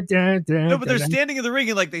 No, but they're standing in the ring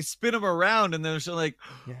and like they spin him around and they're just like,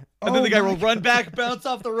 and then the guy will run back, bounce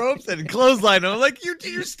off the ropes, and clothesline him. I'm like,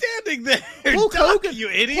 you're standing there, Hulk Hogan, you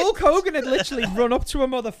idiot. Hulk Hogan had literally run up to a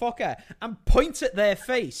motherfucker and point at their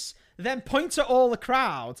face, then point at all the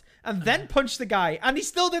crowd, and then punch the guy, and he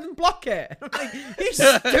still didn't block it. I'm like, he's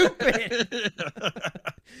stupid.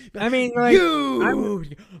 I mean, like,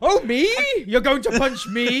 me? You're going to punch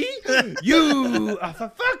me? You,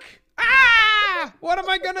 for fuck. What am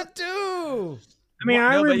I gonna do? I mean,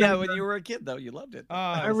 I remember, yeah, when you were a kid, though, you loved it.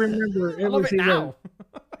 I remember it was either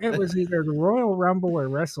it was either the Royal Rumble or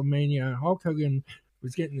WrestleMania. Hulk Hogan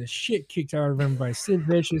was getting the shit kicked out of him by Sid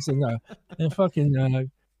Vicious and fucking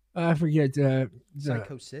I forget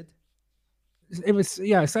Psycho Sid. It was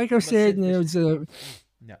Psycho Sid, and it was I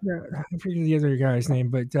forget the other guy's name,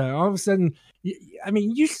 but all of a sudden, I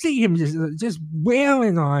mean, you see him just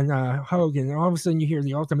wailing on Hogan, and all of a sudden you hear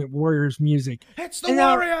the Ultimate Warrior's music. It's the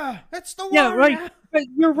Warrior. It's the Warrior. Yeah, right. But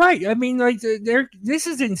you're right. I mean, like, this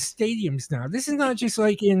is in stadiums now. This is not just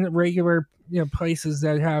like in regular places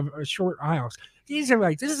that have short aisles. This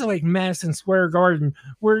is like Madison Square Garden,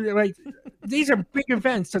 where like these are big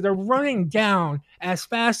events, so they're running down as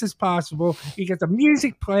fast as possible. You get the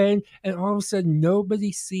music playing, and all of a sudden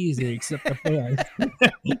nobody sees it except the fans.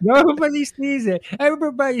 Nobody sees it.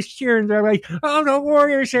 Everybody's cheering. They're like, "Oh, the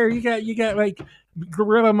Warriors here!" You got like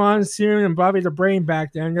Gorilla Monsoon and Bobby the Brain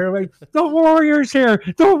back there, and they're like, "The Warriors here!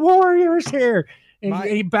 The Warriors here!" And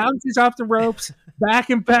he bounces off the ropes, back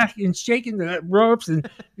and shaking the ropes, and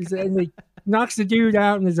he knocks the dude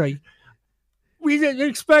out, and is like, "We didn't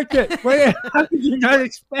expect it. How did you not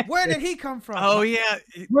expect Where it? did he come from?" Oh yeah,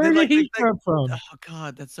 Where did he come from? Oh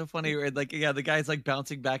god, that's so funny. Like, the guy's like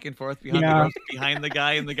bouncing back and forth behind the ropes behind the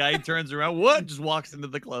guy, and the guy turns around, just walks into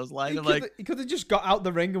the clothesline. He could have just got out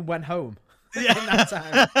the ring and went home. Yeah, in that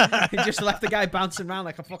time, he just left the guy bouncing around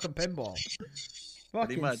like a fucking pinball.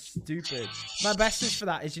 Fucking stupid. My bestest for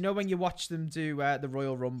that is, when you watch them do the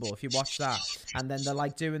Royal Rumble, if you watch that, and then they're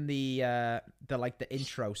like doing the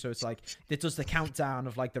intro, so it's like it does the countdown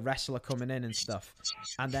of like the wrestler coming in and stuff,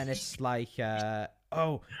 and then it's like and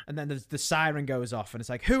then the siren goes off, and it's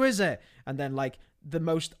like, who is it? And then like the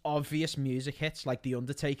most obvious music hits, like the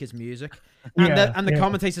Undertaker's music, and the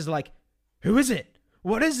commentators are like, who is it?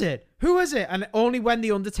 What is it? Who is it? And only when the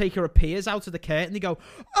Undertaker appears out of the curtain, they go,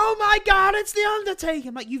 "Oh my God, it's the Undertaker!"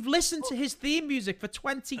 I'm like, you've listened to his theme music for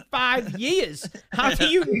 25 years. How do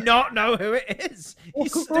you not know who it is?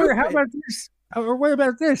 Or how about this? Or what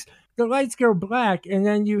about this? The lights go black, and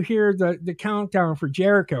then you hear the countdown for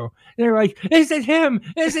Jericho. And they're like, "Is it him?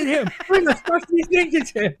 Is it him? Where the fuck do you think it's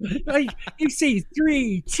him?" Like, you see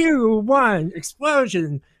 3, 2, 1,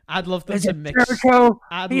 explosion. I'd love them to mix. Jericho,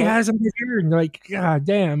 he hasn't been here. Like, god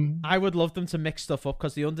damn. I would love them to mix stuff up,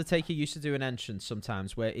 because the Undertaker used to do an entrance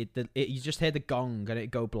sometimes where you just hear the gong and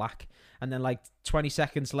it'd go black, and then like 20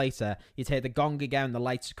 seconds later you'd hear the gong again, the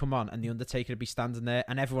lights would come on, and the Undertaker would be standing there,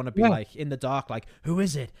 and everyone would be like in the dark, like, "Who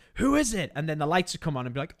is it? Who is it?" And then the lights would come on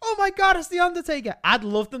and be like, "Oh my God, it's the Undertaker." I'd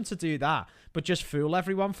love them to do that, but just fool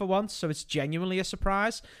everyone for once, so it's genuinely a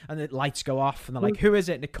surprise, and the lights go off, and they're like, "Who is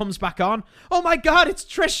it?" And it comes back on. "Oh my God, it's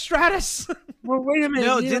Trish Stratus." Well, wait a minute.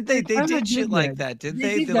 No, did they did shit like that? Didn't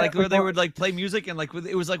they? Like where they would like play music, and like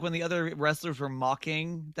it was like when the other wrestlers were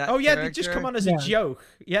mocking that. Oh yeah, character. They just come on as a joke.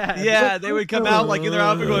 Yeah, they would come out like in their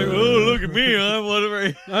outfit going, "Oh, look at me, I'm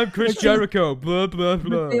whatever. I'm Chris Jericho." Blah blah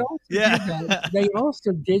blah. They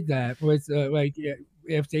also did that with like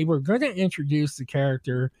if they were going to introduce the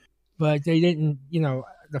character, but they didn't.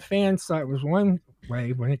 the fans thought it was one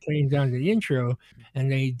way when it came down to the intro,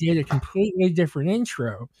 and they did a completely different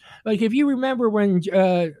intro. Like if you remember when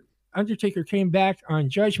Undertaker came back on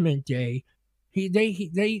Judgment Day,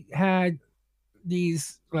 they had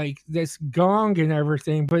these like this gong and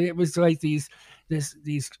everything, but it was like these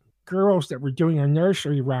girls that were doing a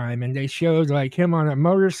nursery rhyme, and they showed like him on a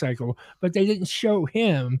motorcycle, but they didn't show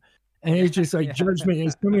him. And it's just like judgment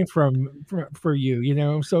is coming for you, you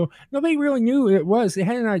know. So nobody really knew who it was. They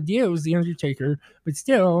had an idea it was the Undertaker, but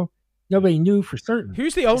still nobody knew for certain.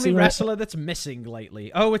 Who's the only wrestler that's missing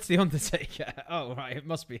lately? Oh, it's the Undertaker. Oh, right, it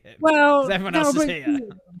must be him. Well, everyone else is here.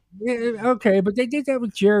 Okay, but they did that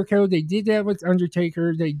with Jericho. They did that with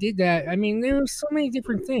Undertaker. They did that. I mean, there were so many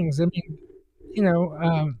different things. I mean, you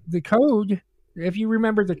know, the code. If you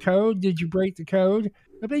remember the code, did you break the code?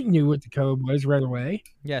 Nobody knew what the code was right away.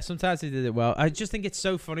 Yeah, sometimes they did it well. I just think it's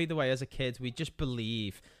so funny the way as a kid we just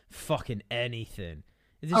believe fucking anything.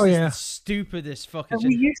 It's just the stupidest fucking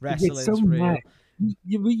shit. Wrestling's real. Mad.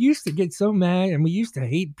 We used to get so mad, and we used to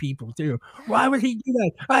hate people too. Why would he do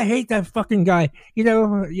that? I hate that fucking guy. You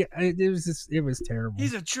know, it was terrible.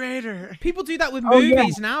 He's a traitor. People do that with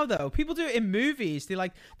movies now, though. People do it in movies. They're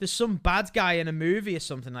like, there's some bad guy in a movie or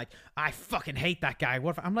something. Like, I fucking hate that guy.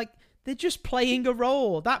 What if I'm like? They're just playing a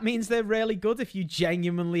role. That means they're really good if you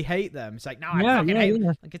genuinely hate them. It's like, no, I fucking hate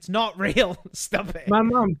them. Like, it's not real. Stop it. My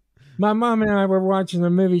mom and I were watching a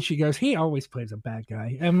movie. She goes, he always plays a bad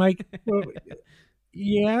guy. I'm like, well,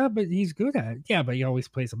 yeah, but he's good at it. Yeah, but he always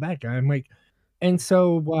plays a bad guy. I'm like, and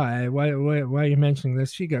so why are you mentioning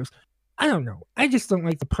this? She goes, I don't know. I just don't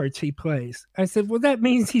like the parts he plays. I said, well, that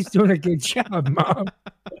means he's doing a good job, Mom.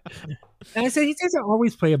 And I said, he doesn't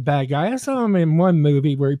always play a bad guy. I saw him in one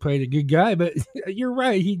movie where he played a good guy, but you're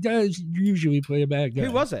right. He does usually play a bad guy.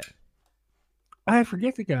 Who was it? I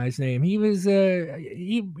forget the guy's name. He was,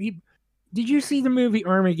 he did you see the movie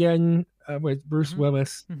Armageddon with Bruce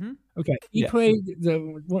Willis? Mm-hmm. Okay. He played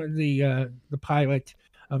the pilot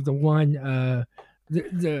of the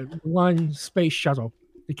one space shuttle,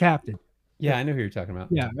 the captain. Yeah, I know who you're talking about.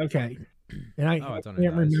 Yeah, okay. And I can't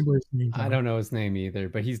remember his name. I don't know his name either,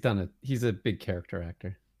 but he's a big character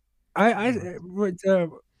actor.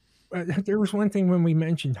 There was one thing when we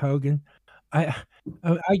mentioned Hogan. I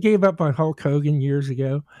gave up on Hulk Hogan years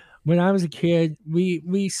ago. When I was a kid,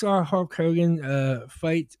 we saw Hulk Hogan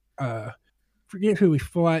fight. Forget who he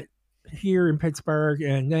fought here in Pittsburgh,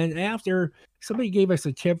 and then after somebody gave us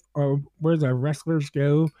a tip of where the wrestlers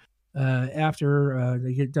go. After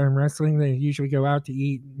they get done wrestling, they usually go out to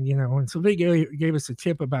eat, you know, and so they gave us a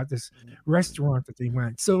tip about this restaurant that they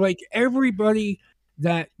went. So like everybody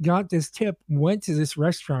that got this tip went to this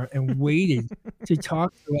restaurant and waited to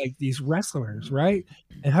talk to like these wrestlers, right?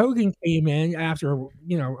 And Hogan came in after,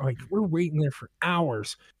 you know, like we're waiting there for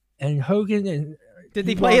hours, and Hogan and did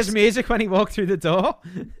he play his music when he walked through the door?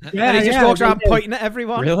 Yeah, and he just walked around pointing at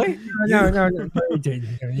everyone. Really? No, he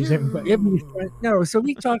didn't. No, so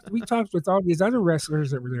we talked with all these other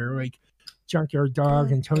wrestlers that were there, like Junkyard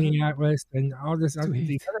Dog and Tony Atlas and all these other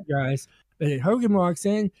guys. But Hogan walks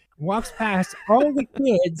in, walks past all the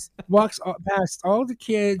kids,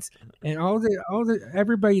 and all the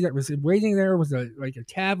everybody that was waiting there with a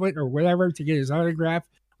tablet or whatever to get his autograph.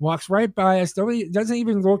 Walks right by us. Doesn't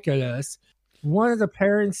even look at us. One of the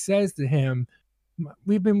parents says to him,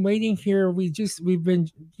 we've been waiting here. We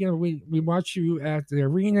watched you at the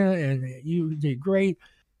arena and you did great.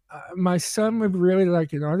 My son would really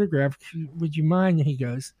like an autograph. Would you mind? And he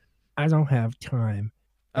goes, I don't have time.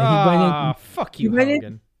 Fuck you,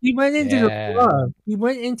 Hogan. He went into the bar. He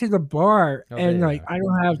went into the bar and I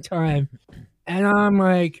don't have time. And I'm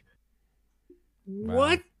like,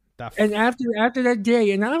 what? And after that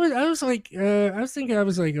day, and I was thinking I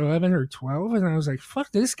was like 11 or 12, and I was like,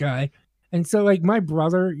 fuck this guy. And so like my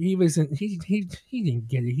brother, he didn't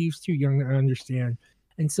get it. He was too young to understand.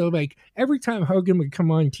 And so like every time Hogan would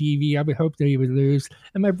come on TV, I would hope that he would lose.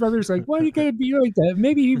 And my brother's like, why are you gonna be like that?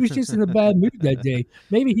 Maybe he was just in a bad mood that day.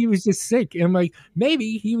 Maybe he was just sick. And I'm like,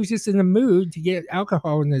 maybe he was just in the mood to get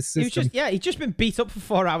alcohol in his system. He'd just been beat up for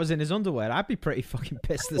 4 hours in his underwear. I'd be pretty fucking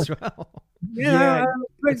pissed as well. Yeah,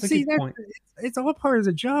 but see, it's all part of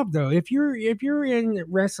the job, though. If you're in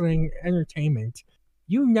wrestling entertainment,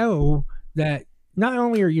 you know that not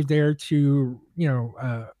only are you there to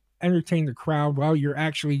entertain the crowd while you're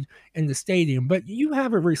actually in the stadium, but you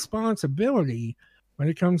have a responsibility when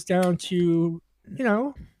it comes down to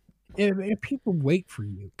if people wait for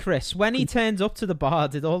you. Chris, when he turned up to the bar,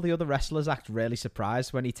 did all the other wrestlers act really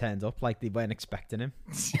surprised when he turned up, like they weren't expecting him?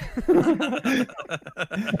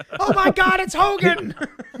 Oh my God, it's Hogan!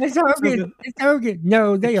 It's Hogan!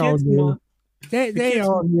 No, they all knew. They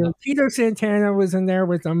all knew. Tito Santana was in there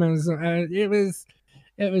with them. It was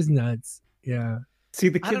nuts. Yeah. See,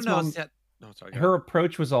 the I don't kid's know. mom, Sorry. her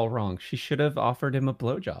approach was all wrong. She should have offered him a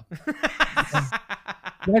blowjob.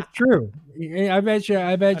 That's true. I bet you.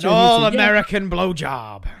 An all-American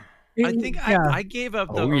blowjob. I think I gave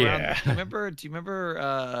up the. Oh, Do you yeah. remember?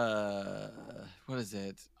 What is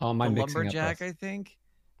it? Oh, my the mixing up lumberjack, this. I think.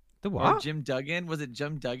 The Or what? Jim Duggan? Was it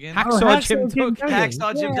Jim Duggan? Hacksaw Jim Duggan.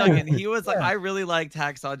 Hacksaw Jim Yeah. Duggan. He was like, Yeah. I really liked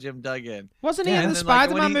Hacksaw Jim Duggan. Wasn't he Yeah, in and the then, like,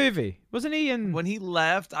 when Spider-Man he- movie? Wasn't he in? When he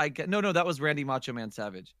left, no, that was Randy Macho Man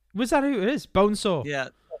Savage. Was that who it is? Bonesaw. Yeah.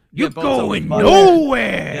 You're Yeah, Bonesaw going was Macho-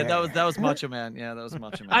 nowhere. Yeah, that was Macho Man. Yeah, that was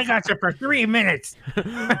Macho Man. I got you for 3 minutes.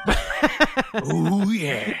 Oh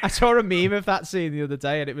yeah! I saw a meme of that scene the other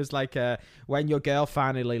day, and it was like, when your girl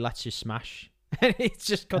finally lets you smash, and it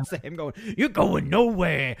just cuts to him going, "You're going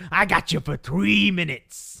nowhere. I got you for 3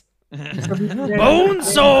 minutes.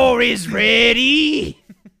 Bonesaw is ready."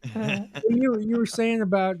 You were saying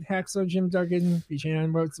about Hacksaw Jim Duggan,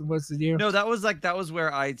 Bijan. What's the deal? No, that was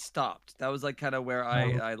where I stopped. That was like kind of where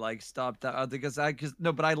I like stopped because I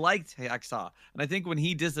liked Hacksaw, and I think when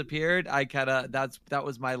he disappeared, I kind of that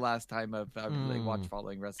was my last time of really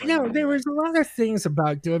following wrestling. No, there was a lot of things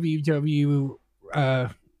about WWF,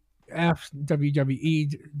 WWE,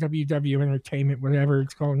 WW Entertainment, whatever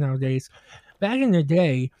it's called nowadays. Back in the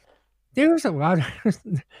day, there was a lot of,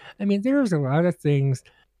 there was a lot of things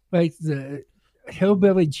like the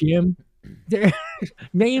Hillbilly Jim.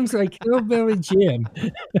 Names like Hillbilly Jim.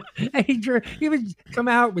 He would come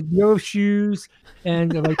out with no shoes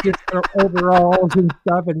and like just overalls and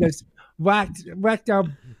stuff, and this whacked out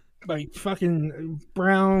like fucking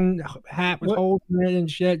brown hat with holes in it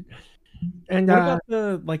and shit. And what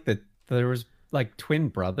about there was like twin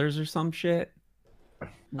brothers or some shit?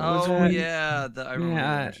 Oh yeah, I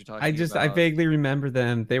remember what you're talking about. I vaguely remember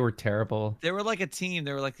them. They were terrible. They were like a team.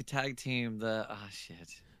 They were like the tag team. Shit.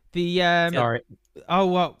 The Sorry. Oh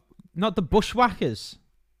well, not the Bushwhackers.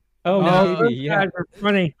 Oh yeah, guys are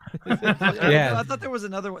funny. Yeah. I thought there was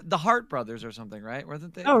another one. The Hart brothers or something, right?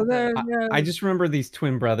 Wasn't they? Oh, I just remember these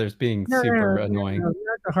twin brothers being super annoying. No,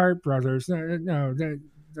 not the Hart brothers. No, the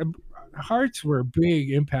Harts were a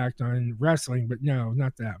big impact on wrestling, but no,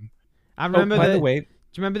 not them. I remember. By the way, do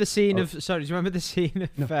you remember the scene of? Sorry, do you remember the scene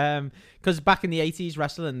of? Because back in the 80s,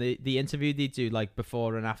 wrestling, the interview they do like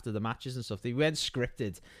before and after the matches and stuff, they weren't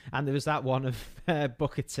scripted, and there was that one of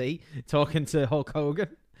Booker T talking to Hulk Hogan,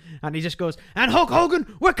 and he just goes, "And Hulk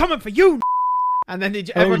Hogan, we're coming for you," and then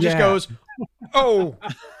everyone just goes, "Oh."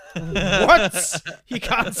 What? You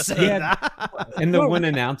can't say that. And the one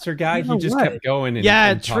announcer guy, he just kept going.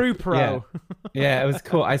 And true pro. Yeah, it was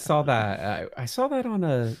cool. I saw that. I saw that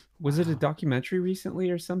on was it a documentary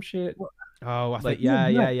recently or some shit? Oh, I think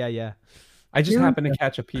yeah. I just happened to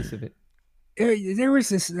catch a piece of it. There was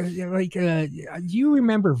this do you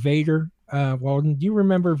remember Vader? Walden, do you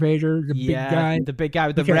remember Vader, the big guy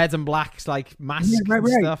with the red and blacks like mask and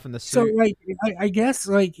stuff and the suit? So I guess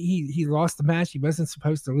he lost the match. He wasn't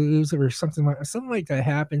supposed to lose or something like that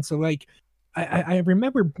happened. So I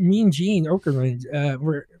remember Mean Gene Okerlund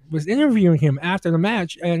was interviewing him after the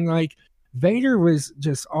match, and Vader was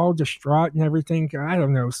just all distraught and everything. I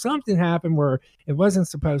don't know, something happened where it wasn't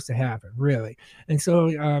supposed to happen, really. And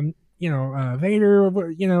so Vader,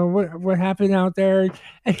 what happened out there?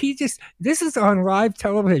 And this is on live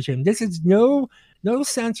television. This is no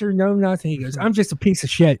censor, no nothing. He goes, "I'm just a piece of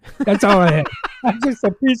shit. That's all I am. I'm just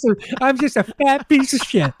a fat piece of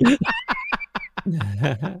shit."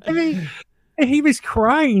 And he was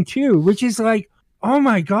crying too, which is like, oh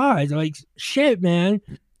my God, shit, man.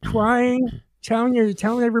 Crying, telling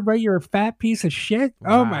everybody you're a fat piece of shit.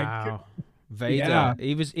 Wow. Oh my God. Vader,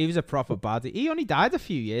 he was a proper baddie. He only died a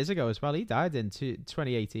few years ago as well. He died in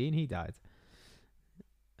 2018. He died.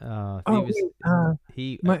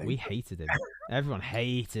 We hated him. Everyone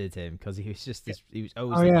hated him because he was just this. He was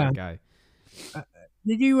always a bad guy.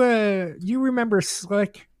 Did you remember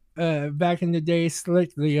Slick? Back in the day,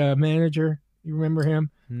 Slick, the manager. You remember him?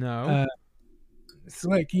 No.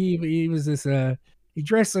 Slick. He was this. He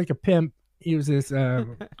dressed like a pimp. He was this. I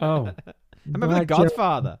remember The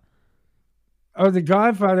Godfather. The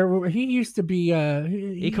Godfather. He used to be.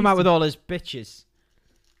 He come out with all his bitches.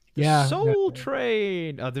 Yeah. Soul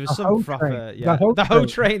Train. Oh, there was some proper. Train. Yeah. The Ho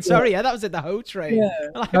Train. Sorry, that was it. The Ho Train.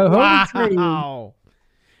 Yeah. Wow. Train.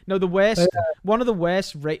 No, the worst. One of the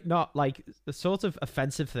worst. Not like the sort of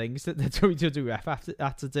offensive things that the WWF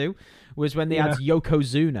had to do was when they had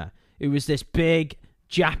Yokozuna, who was this big,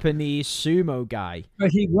 Japanese sumo guy.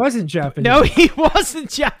 But he wasn't Japanese. No, he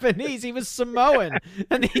wasn't Japanese. He was Samoan,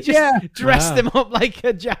 and he just dressed him up like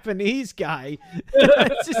a Japanese guy.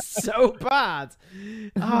 It's just so bad.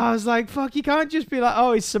 Oh, I was like, "Fuck! You can't just be like,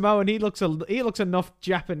 oh, he's Samoan. He looks enough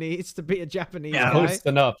Japanese to be a Japanese guy. Close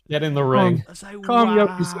enough. Get in the ring. I was like, Call him wow.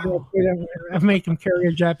 Yokozuna. Make him carry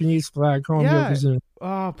a Japanese flag. Call him Yokozuna.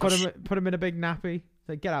 Oh, put him in a big nappy.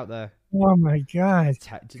 Like, get out there. Oh my God!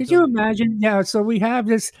 Could you imagine? Yeah. So we have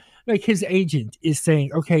this. Like his agent is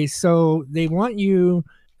saying, okay, so they want you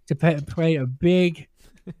to play a big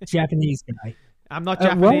Japanese guy. I'm not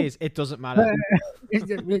Japanese. It doesn't matter.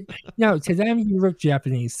 No, to them you look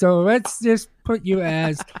Japanese. So let's just put you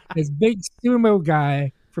as this big sumo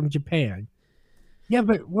guy from Japan. Yeah,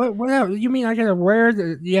 but what else? You mean I gotta wear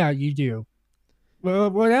the? Yeah, you do. Well,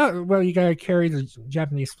 what else? Well, you gotta carry the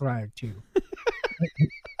Japanese flag too.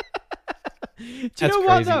 Do you know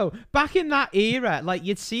what though? Back in that era, like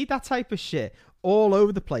you'd see that type of shit all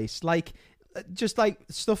over the place, like just like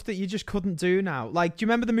stuff that you just couldn't do now. Like, do you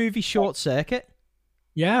remember the movie Short Circuit?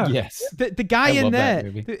 Yeah. Yes. The guy in there,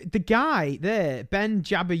 the guy there, Ben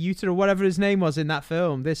Jabayuta or whatever his name was in that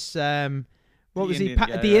film. This what was he?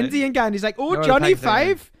 The Indian guy, and he's like, "Oh, Johnny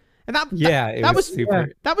Five," and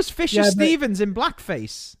that was Fisher Stevens in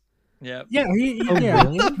blackface. Yeah. Yeah.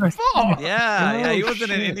 What the fuck? Yeah. He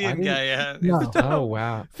wasn't an Indian guy. Yeah. No. Oh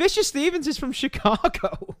wow. Fisher Stevens is from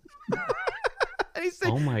Chicago. And he's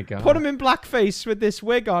like, oh my God. Put him in blackface with this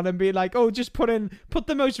wig on and be like, oh, just put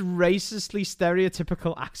the most racistly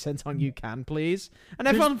stereotypical accent on you can, please. And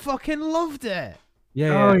everyone fucking loved it.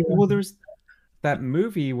 Yeah. Well, there's that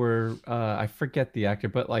movie where I forget the actor,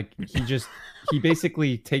 but like he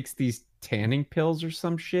basically takes these tanning pills or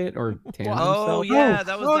some shit or tan himself. Oh yeah,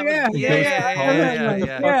 that was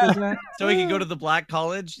yeah. So he could go to the black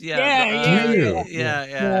college. Yeah,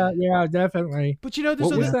 definitely. But you know,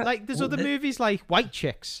 there's other movies like White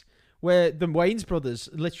Chicks where the Wayans brothers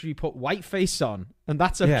literally put whiteface on, and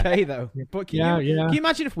that's okay though. But can you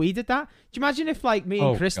imagine if we did that? Do you imagine if like me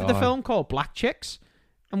and Chris did the film called Black Chicks?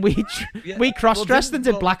 And we cross-dressed and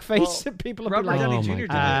did blackface, and people would be like, Downey Jr. did it in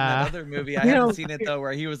that other movie. I haven't seen it though,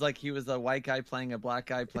 where he was a white guy playing a black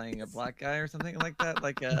guy playing a black guy or something like that.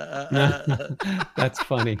 Like that's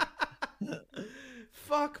funny.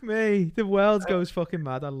 Fuck me, the world goes fucking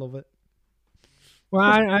mad. I love it.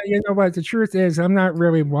 Well, you know what? The truth is, I'm not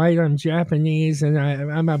really white. I'm Japanese, and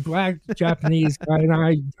I'm a black Japanese guy, and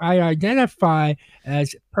I identify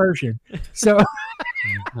as Persian. So.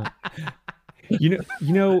 You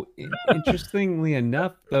know, interestingly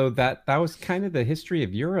enough, though, that was kind of the history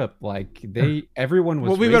of Europe. Like everyone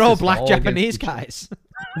was. Well, we were all black Japanese guys.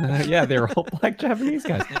 Yeah, they were all black Japanese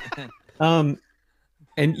guys. And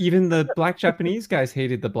even the black Japanese guys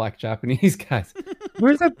hated the black Japanese guys.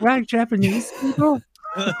 We're the black Japanese people.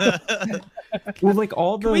 Well, like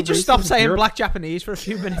all the. Can we just stop saying black Japanese for a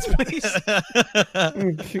few minutes, please?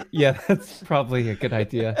 Yeah, that's probably a good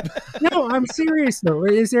idea. No, I'm serious though.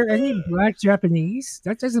 Is there any black Japanese?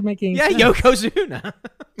 That doesn't make any sense. Yeah, Yokozuna.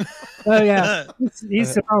 Oh yeah,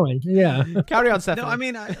 he's Samoan. Yeah. Carry on,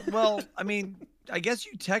 Stephanie. No, I mean, I guess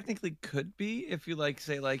you technically could be if you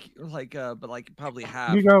but like probably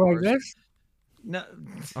have. You go like this. No,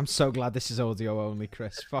 I'm so glad this is audio only,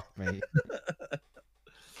 Chris. Fuck me.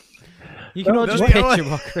 You can all just picture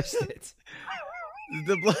what Chris did.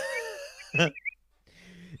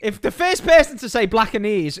 If the first person to say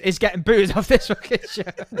blackanese is getting booed off this fucking show.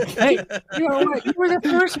 Hey, you know what? You were the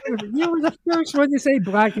first one to say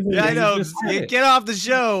blackanese. Yeah, I know. Get off the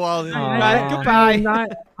show. Goodbye.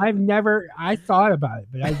 I thought about it,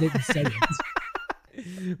 but I didn't say it.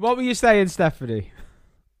 What were you saying, Stephanie?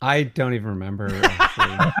 I don't even remember,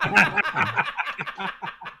 actually.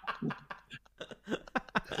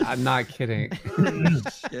 I'm not kidding.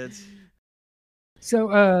 Shit.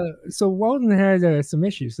 So Walden had some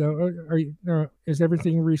issues. So is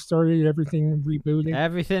everything restarted? Everything rebooted?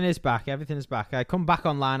 Everything is back. I come back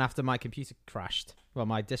online after my computer crashed. Well,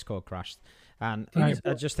 my Discord crashed, and I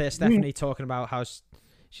just hear Stephanie talking about how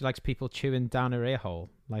she likes people chewing down her ear hole.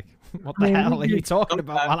 Like, what the hell are you talking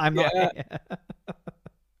about while I'm not here?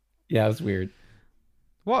 Yeah, it was weird.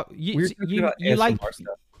 What you like?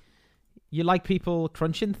 You like people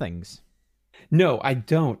crunching things? No, I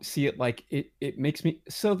don't. See it like it makes me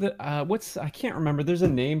so that I can't remember. There's a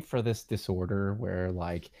name for this disorder where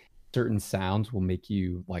like certain sounds will make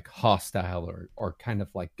you like hostile or kind of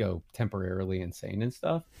like go temporarily insane and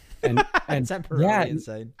stuff. And temporarily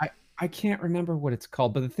insane. I can't remember what it's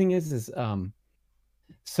called, but the thing is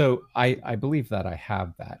so I believe that I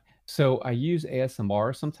have that. So I use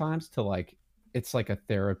ASMR sometimes to like it's like a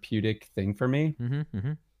therapeutic thing for me. Mm-hmm,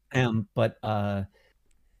 mm-hmm. But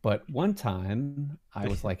But one time I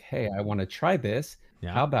was like, hey, I want to try this.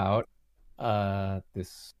 Yeah. How about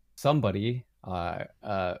this somebody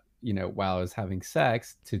you know, while I was having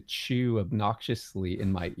sex, to chew obnoxiously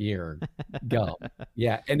in my ear gum.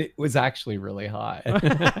 Yeah, and it was actually really hot.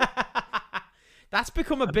 That's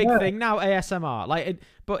become a big thing now, ASMR.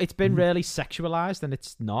 But it's been really sexualized, and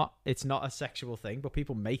it's not. It's not a sexual thing, but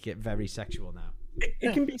people make it very sexual now.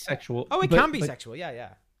 It can be sexual. Oh, it can be sexual.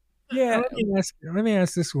 Yeah. Yeah. Let me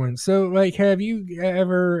ask this one. So, like, have you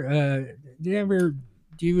ever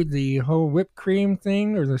do the whole whipped cream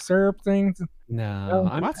thing or the syrup thing? No,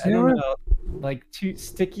 I don't know. Like, too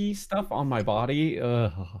sticky stuff on my body.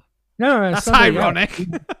 Ugh. No, that's ironic.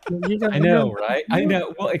 I know, right? I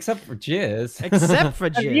know. Well, except for jizz. Except for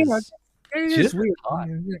jizz. It's just weird.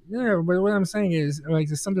 No, but what I'm saying is, like,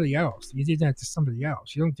 to somebody else. You did that to somebody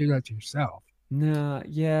else. You don't do that to yourself. No.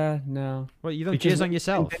 Well, you don't jizz on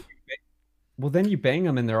yourself. Well, then you bang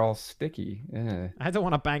them and they're all sticky. Yeah. I don't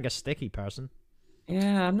want to bang a sticky person.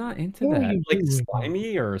 Yeah, I'm not into that. Like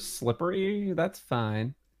slimy or slippery, that's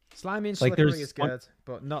fine. Slimy and slippery is good,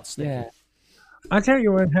 but not sticky. Yeah. I'll tell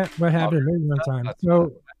you what happened to me one time.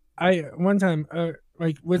 So one time,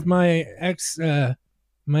 like with my ex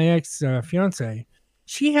fiance,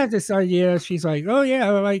 she had this idea. She's like, oh yeah,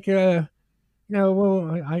 like it's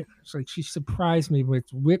like she surprised me with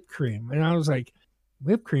whipped cream, and I was like,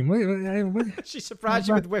 whipped cream? What? She surprised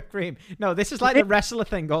you with whipped cream. No, this is like the wrestler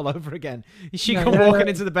thing all over again. She come walking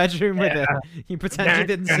into the bedroom with it. You pretend you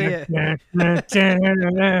didn't see it.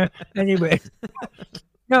 Anyway.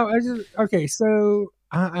 No, okay. So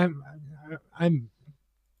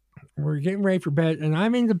we're getting ready for bed, and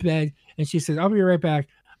I'm in the bed, and she said, "I'll be right back."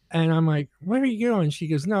 And I'm like, "Where are you going?" She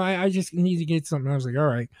goes, "No, I just need to get something." I was like, "All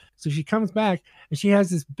right." So she comes back, and she has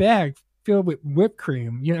this bag filled with whipped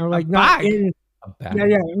cream. You know, like not in.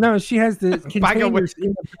 Yeah. No, she has the containers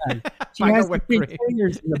in the bag. She has the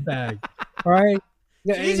containers in the bag. All right.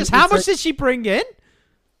 Jesus, how much did she bring in?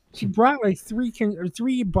 She brought like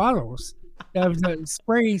three bottles of the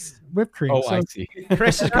spray whipped cream. Oh, I see.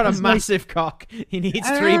 Chris has got a massive cock. He needs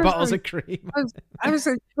 3 bottles of cream. I was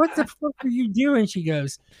like, what the fuck are you doing? She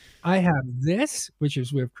goes, I have this, which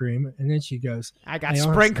is whipped cream. And then she goes, I got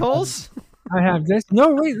sprinkles. I have this.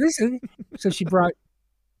 No, wait, listen. So she brought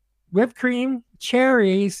whipped cream,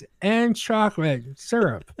 cherries, and chocolate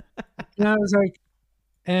syrup. And I was like,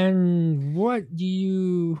 and what do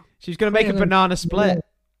you... She's going to make a banana split.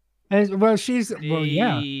 And, well,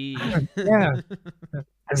 yeah. Yeah.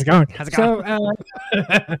 How's it going?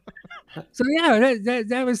 So yeah,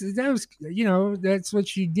 that was, you know, that's what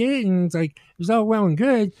she did. And it's like, it was all well and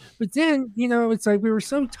good. But then, you know, it's like, we were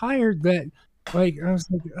so tired that, like, I was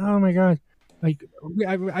like, oh my God. Like,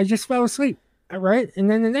 I just fell asleep. Right. And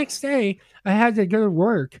then the next day I had to go to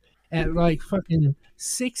work at like fucking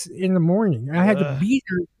 6 a.m. I had to be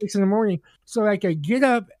there at 6 a.m. so I could get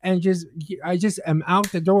up and I just am out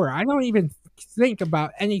the door. I don't even think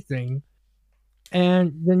about anything.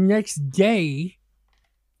 And the next day,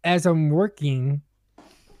 as I'm working,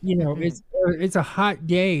 you know, it's a hot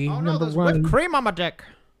day. Oh, number no, one, whipped cream on my dick.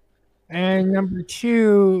 And number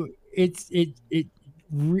two, it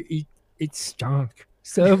stunk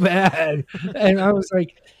so bad. And I was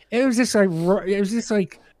like, it was just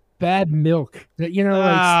like bad milk that, you know,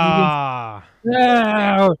 like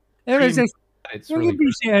no, it was just, really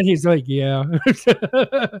sad. He's like, yeah.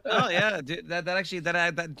 Oh yeah, dude, that actually that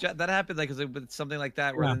happened like with something like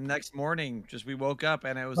that where the next morning just we woke up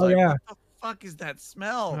and it was what the fuck is that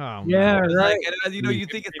smell? Oh, yeah, right. Like, and, you know, you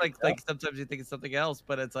think it's like sometimes you think it's something else,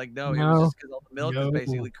 but it's like no, it was just because all the milk is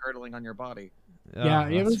basically curdling on your body. Yeah,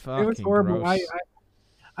 it was horrible. Gross.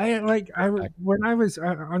 When I was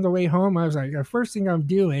on the way home, I was like, the first thing I'm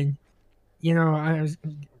doing, you know, I was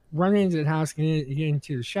running into the house, getting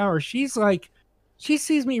into the shower. She's like, she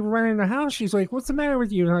sees me running the house. She's like, what's the matter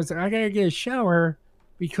with you? And I was like, I gotta get a shower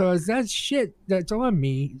because that shit that's on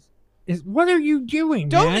me is, what are you doing,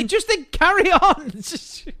 man? Just then carry on.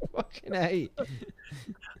 Just fucking hate.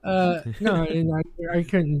 No, and I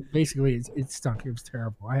couldn't. Basically, it stunk. It was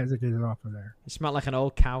terrible. I had to get it off of there. You smelled like an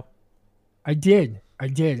old cow. I did.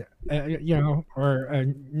 You know, or a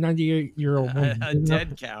 98-year-old woman. A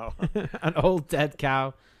dead cow. An old dead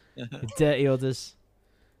cow. Dirty udders.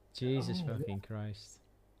 Jesus fucking Christ.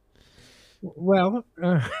 Well,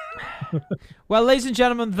 well, ladies and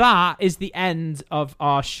gentlemen, that is the end of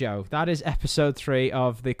our show. That is episode 3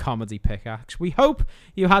 of the Comedy Pickaxe. We hope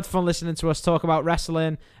you had fun listening to us talk about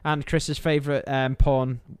wrestling and Chris's favorite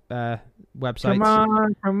porn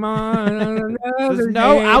websites. Come on. There's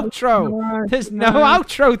no outro. There's no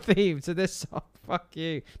outro theme to this song. Fuck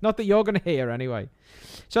you. Not that you're going to hear anyway.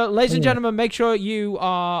 So, ladies and gentlemen, make sure you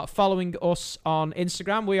are following us on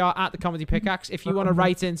Instagram. We are at The Comedy Pickaxe. If you want to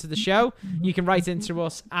write into the show, you can write into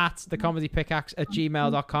us at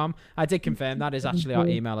thecomedypickaxe@gmail.com. I did confirm that is actually our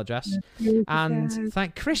email address. And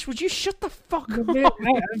thank Chris, would you shut the fuck up?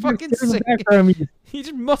 Fucking sick. You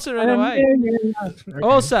just muttering away.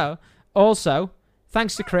 Also,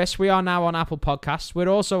 thanks to Chris, we are now on Apple Podcasts. We're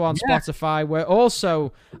also on Spotify. We're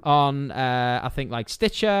also on, I think, like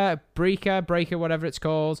Stitcher, Breaker, whatever it's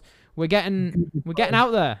called. We're getting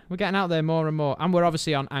out there. We're getting out there more and more. And we're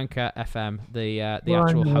obviously on Anchor FM, the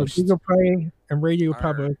actual host. Google Play and Radio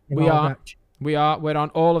Public. We're on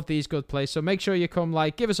all of these good places. So make sure you come,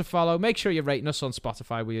 give us a follow. Make sure you're rating us on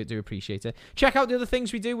Spotify. We do appreciate it. Check out the other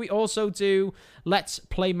things we do. We also do Let's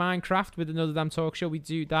Play Minecraft with Another Damn Talk Show. We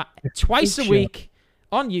do that twice a week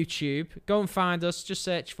on YouTube. Go and find us. Just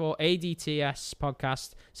search for ADTS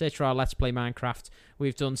Podcast. Search for our Let's Play Minecraft.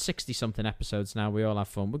 We've done 60-something episodes now. We all have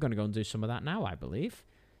fun. We're going to go and do some of that now, I believe.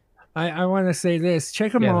 I want to say this.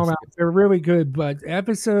 Check them all out. They're really good. But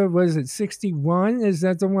episode, was it 61? Is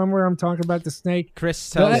that the one where I'm talking about the snake? Chris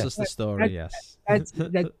tells us the story, yes. That's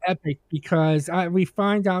epic because we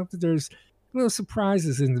find out that there's little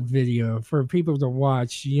surprises in the video for people to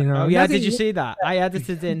watch. Oh, yeah. Did you see that? I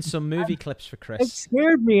edited in some movie clips for Chris. It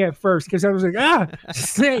scared me at first because I was like,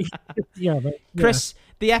 snake. Chris,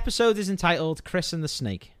 the episode is entitled Chris and the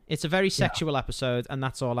Snake. It's a very sexual episode, and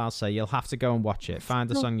that's all I'll say. You'll have to go and watch it.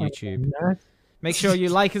 Find us on YouTube. Make sure you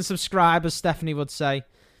like and subscribe, as Stephanie would say.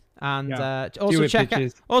 And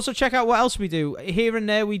also check out what else we do. Here and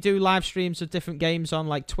there, we do live streams of different games on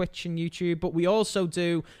Twitch and YouTube, but we also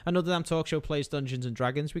do Another Damn Talk Show Plays Dungeons and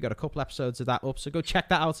Dragons. We got a couple episodes of that up, so go check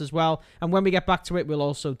that out as well. And when we get back to it, we'll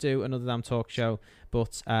also do Another Damn Talk Show,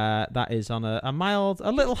 but that is on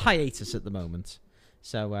a little hiatus at the moment.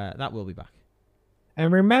 So that will be back.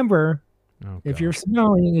 And remember, if you're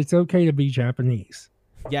Samoan, it's okay to be Japanese.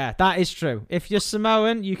 Yeah, that is true. If you're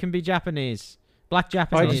Samoan, you can be Japanese. Black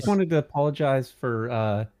Japanese. I just wanted to apologize for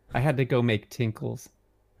I had to go make tinkles.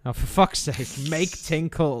 Oh, for fuck's sake, make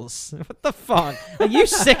tinkles. What the fuck? Are you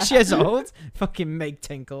 6 years old? Fucking make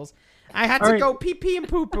tinkles. I had to go pee-pee and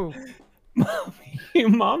poo-poo.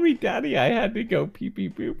 Mommy, Daddy, I had to go pee-pee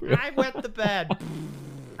poo-poo. I wet the bed.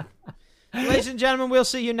 Ladies and gentlemen, we'll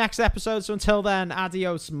see you next episode. So until then,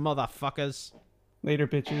 adios, motherfuckers. Later,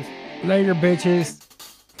 bitches. Later, bitches.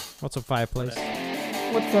 What's up, Fireplace?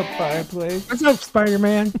 What's up, Fireplace? What's up,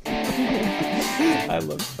 Spider-Man? I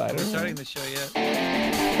love Spider-Man. We're starting the show yet.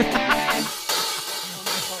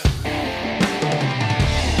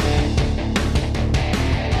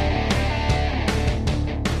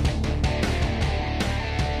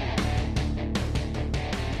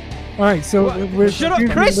 All right, so shut up,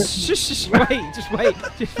 Chris. Just wait.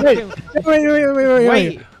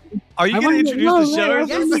 Wait. Are you going to introduce the show?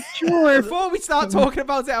 Yes. Sure. Before we start talking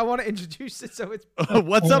about it, I want to introduce it. So it's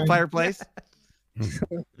what's up, Fireplace?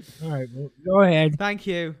 All right, well, go ahead. Thank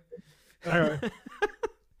you. All right.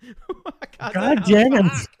 God damn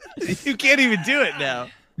it! You can't even do it now.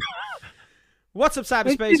 What's up,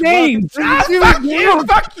 cyberspace?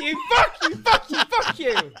 Fuck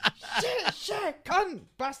you! Shit, cunt,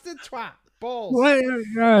 bastard, twat, balls. What? All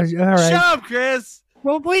right. Shut up, Chris.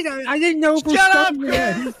 Well, wait, I didn't know. Shut up,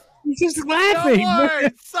 Chris. He's just laughing. No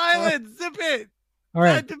more. Silence. Zip it. All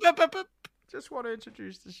right. Just want to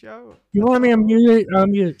introduce the show. You want me to mute it?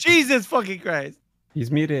 Mute. Jesus fucking Christ. He's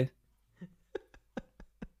muted.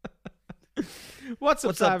 What's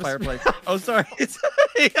up, Fireplace? Oh, sorry.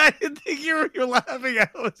 I didn't think you were laughing. I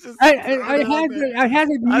was just. I had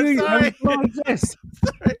it muted. I'm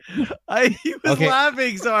sorry. He was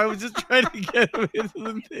laughing, so I was just trying to get him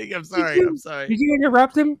into the thing. I'm sorry. Did you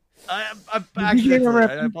interrupt him? I'm actually.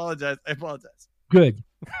 I apologize. Good.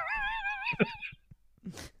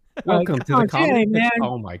 Welcome to the comedy. Man.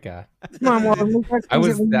 Oh my god! Come on, I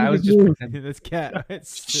was just pretending. This cat.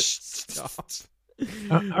 Stop.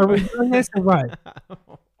 Are we doing this or what?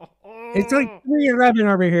 It's like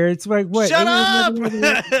 3:11 over here. It's like what? Shut up!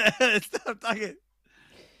 Stop talking.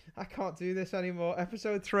 I can't do this anymore.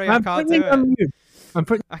 Episode 3. I can't do it.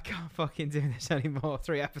 I can't fucking do this anymore.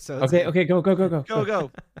 3 episodes. Okay. Go.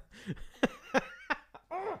 Go.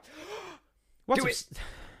 What's do it.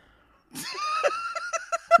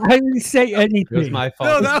 I didn't say anything. It was my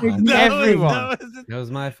fault. No, everyone. That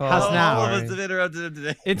was my fault. Has now all of us have interrupted him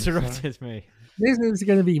today. Interrupted me. This is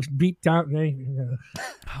going to be beeped out.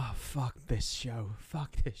 Oh, fuck this show.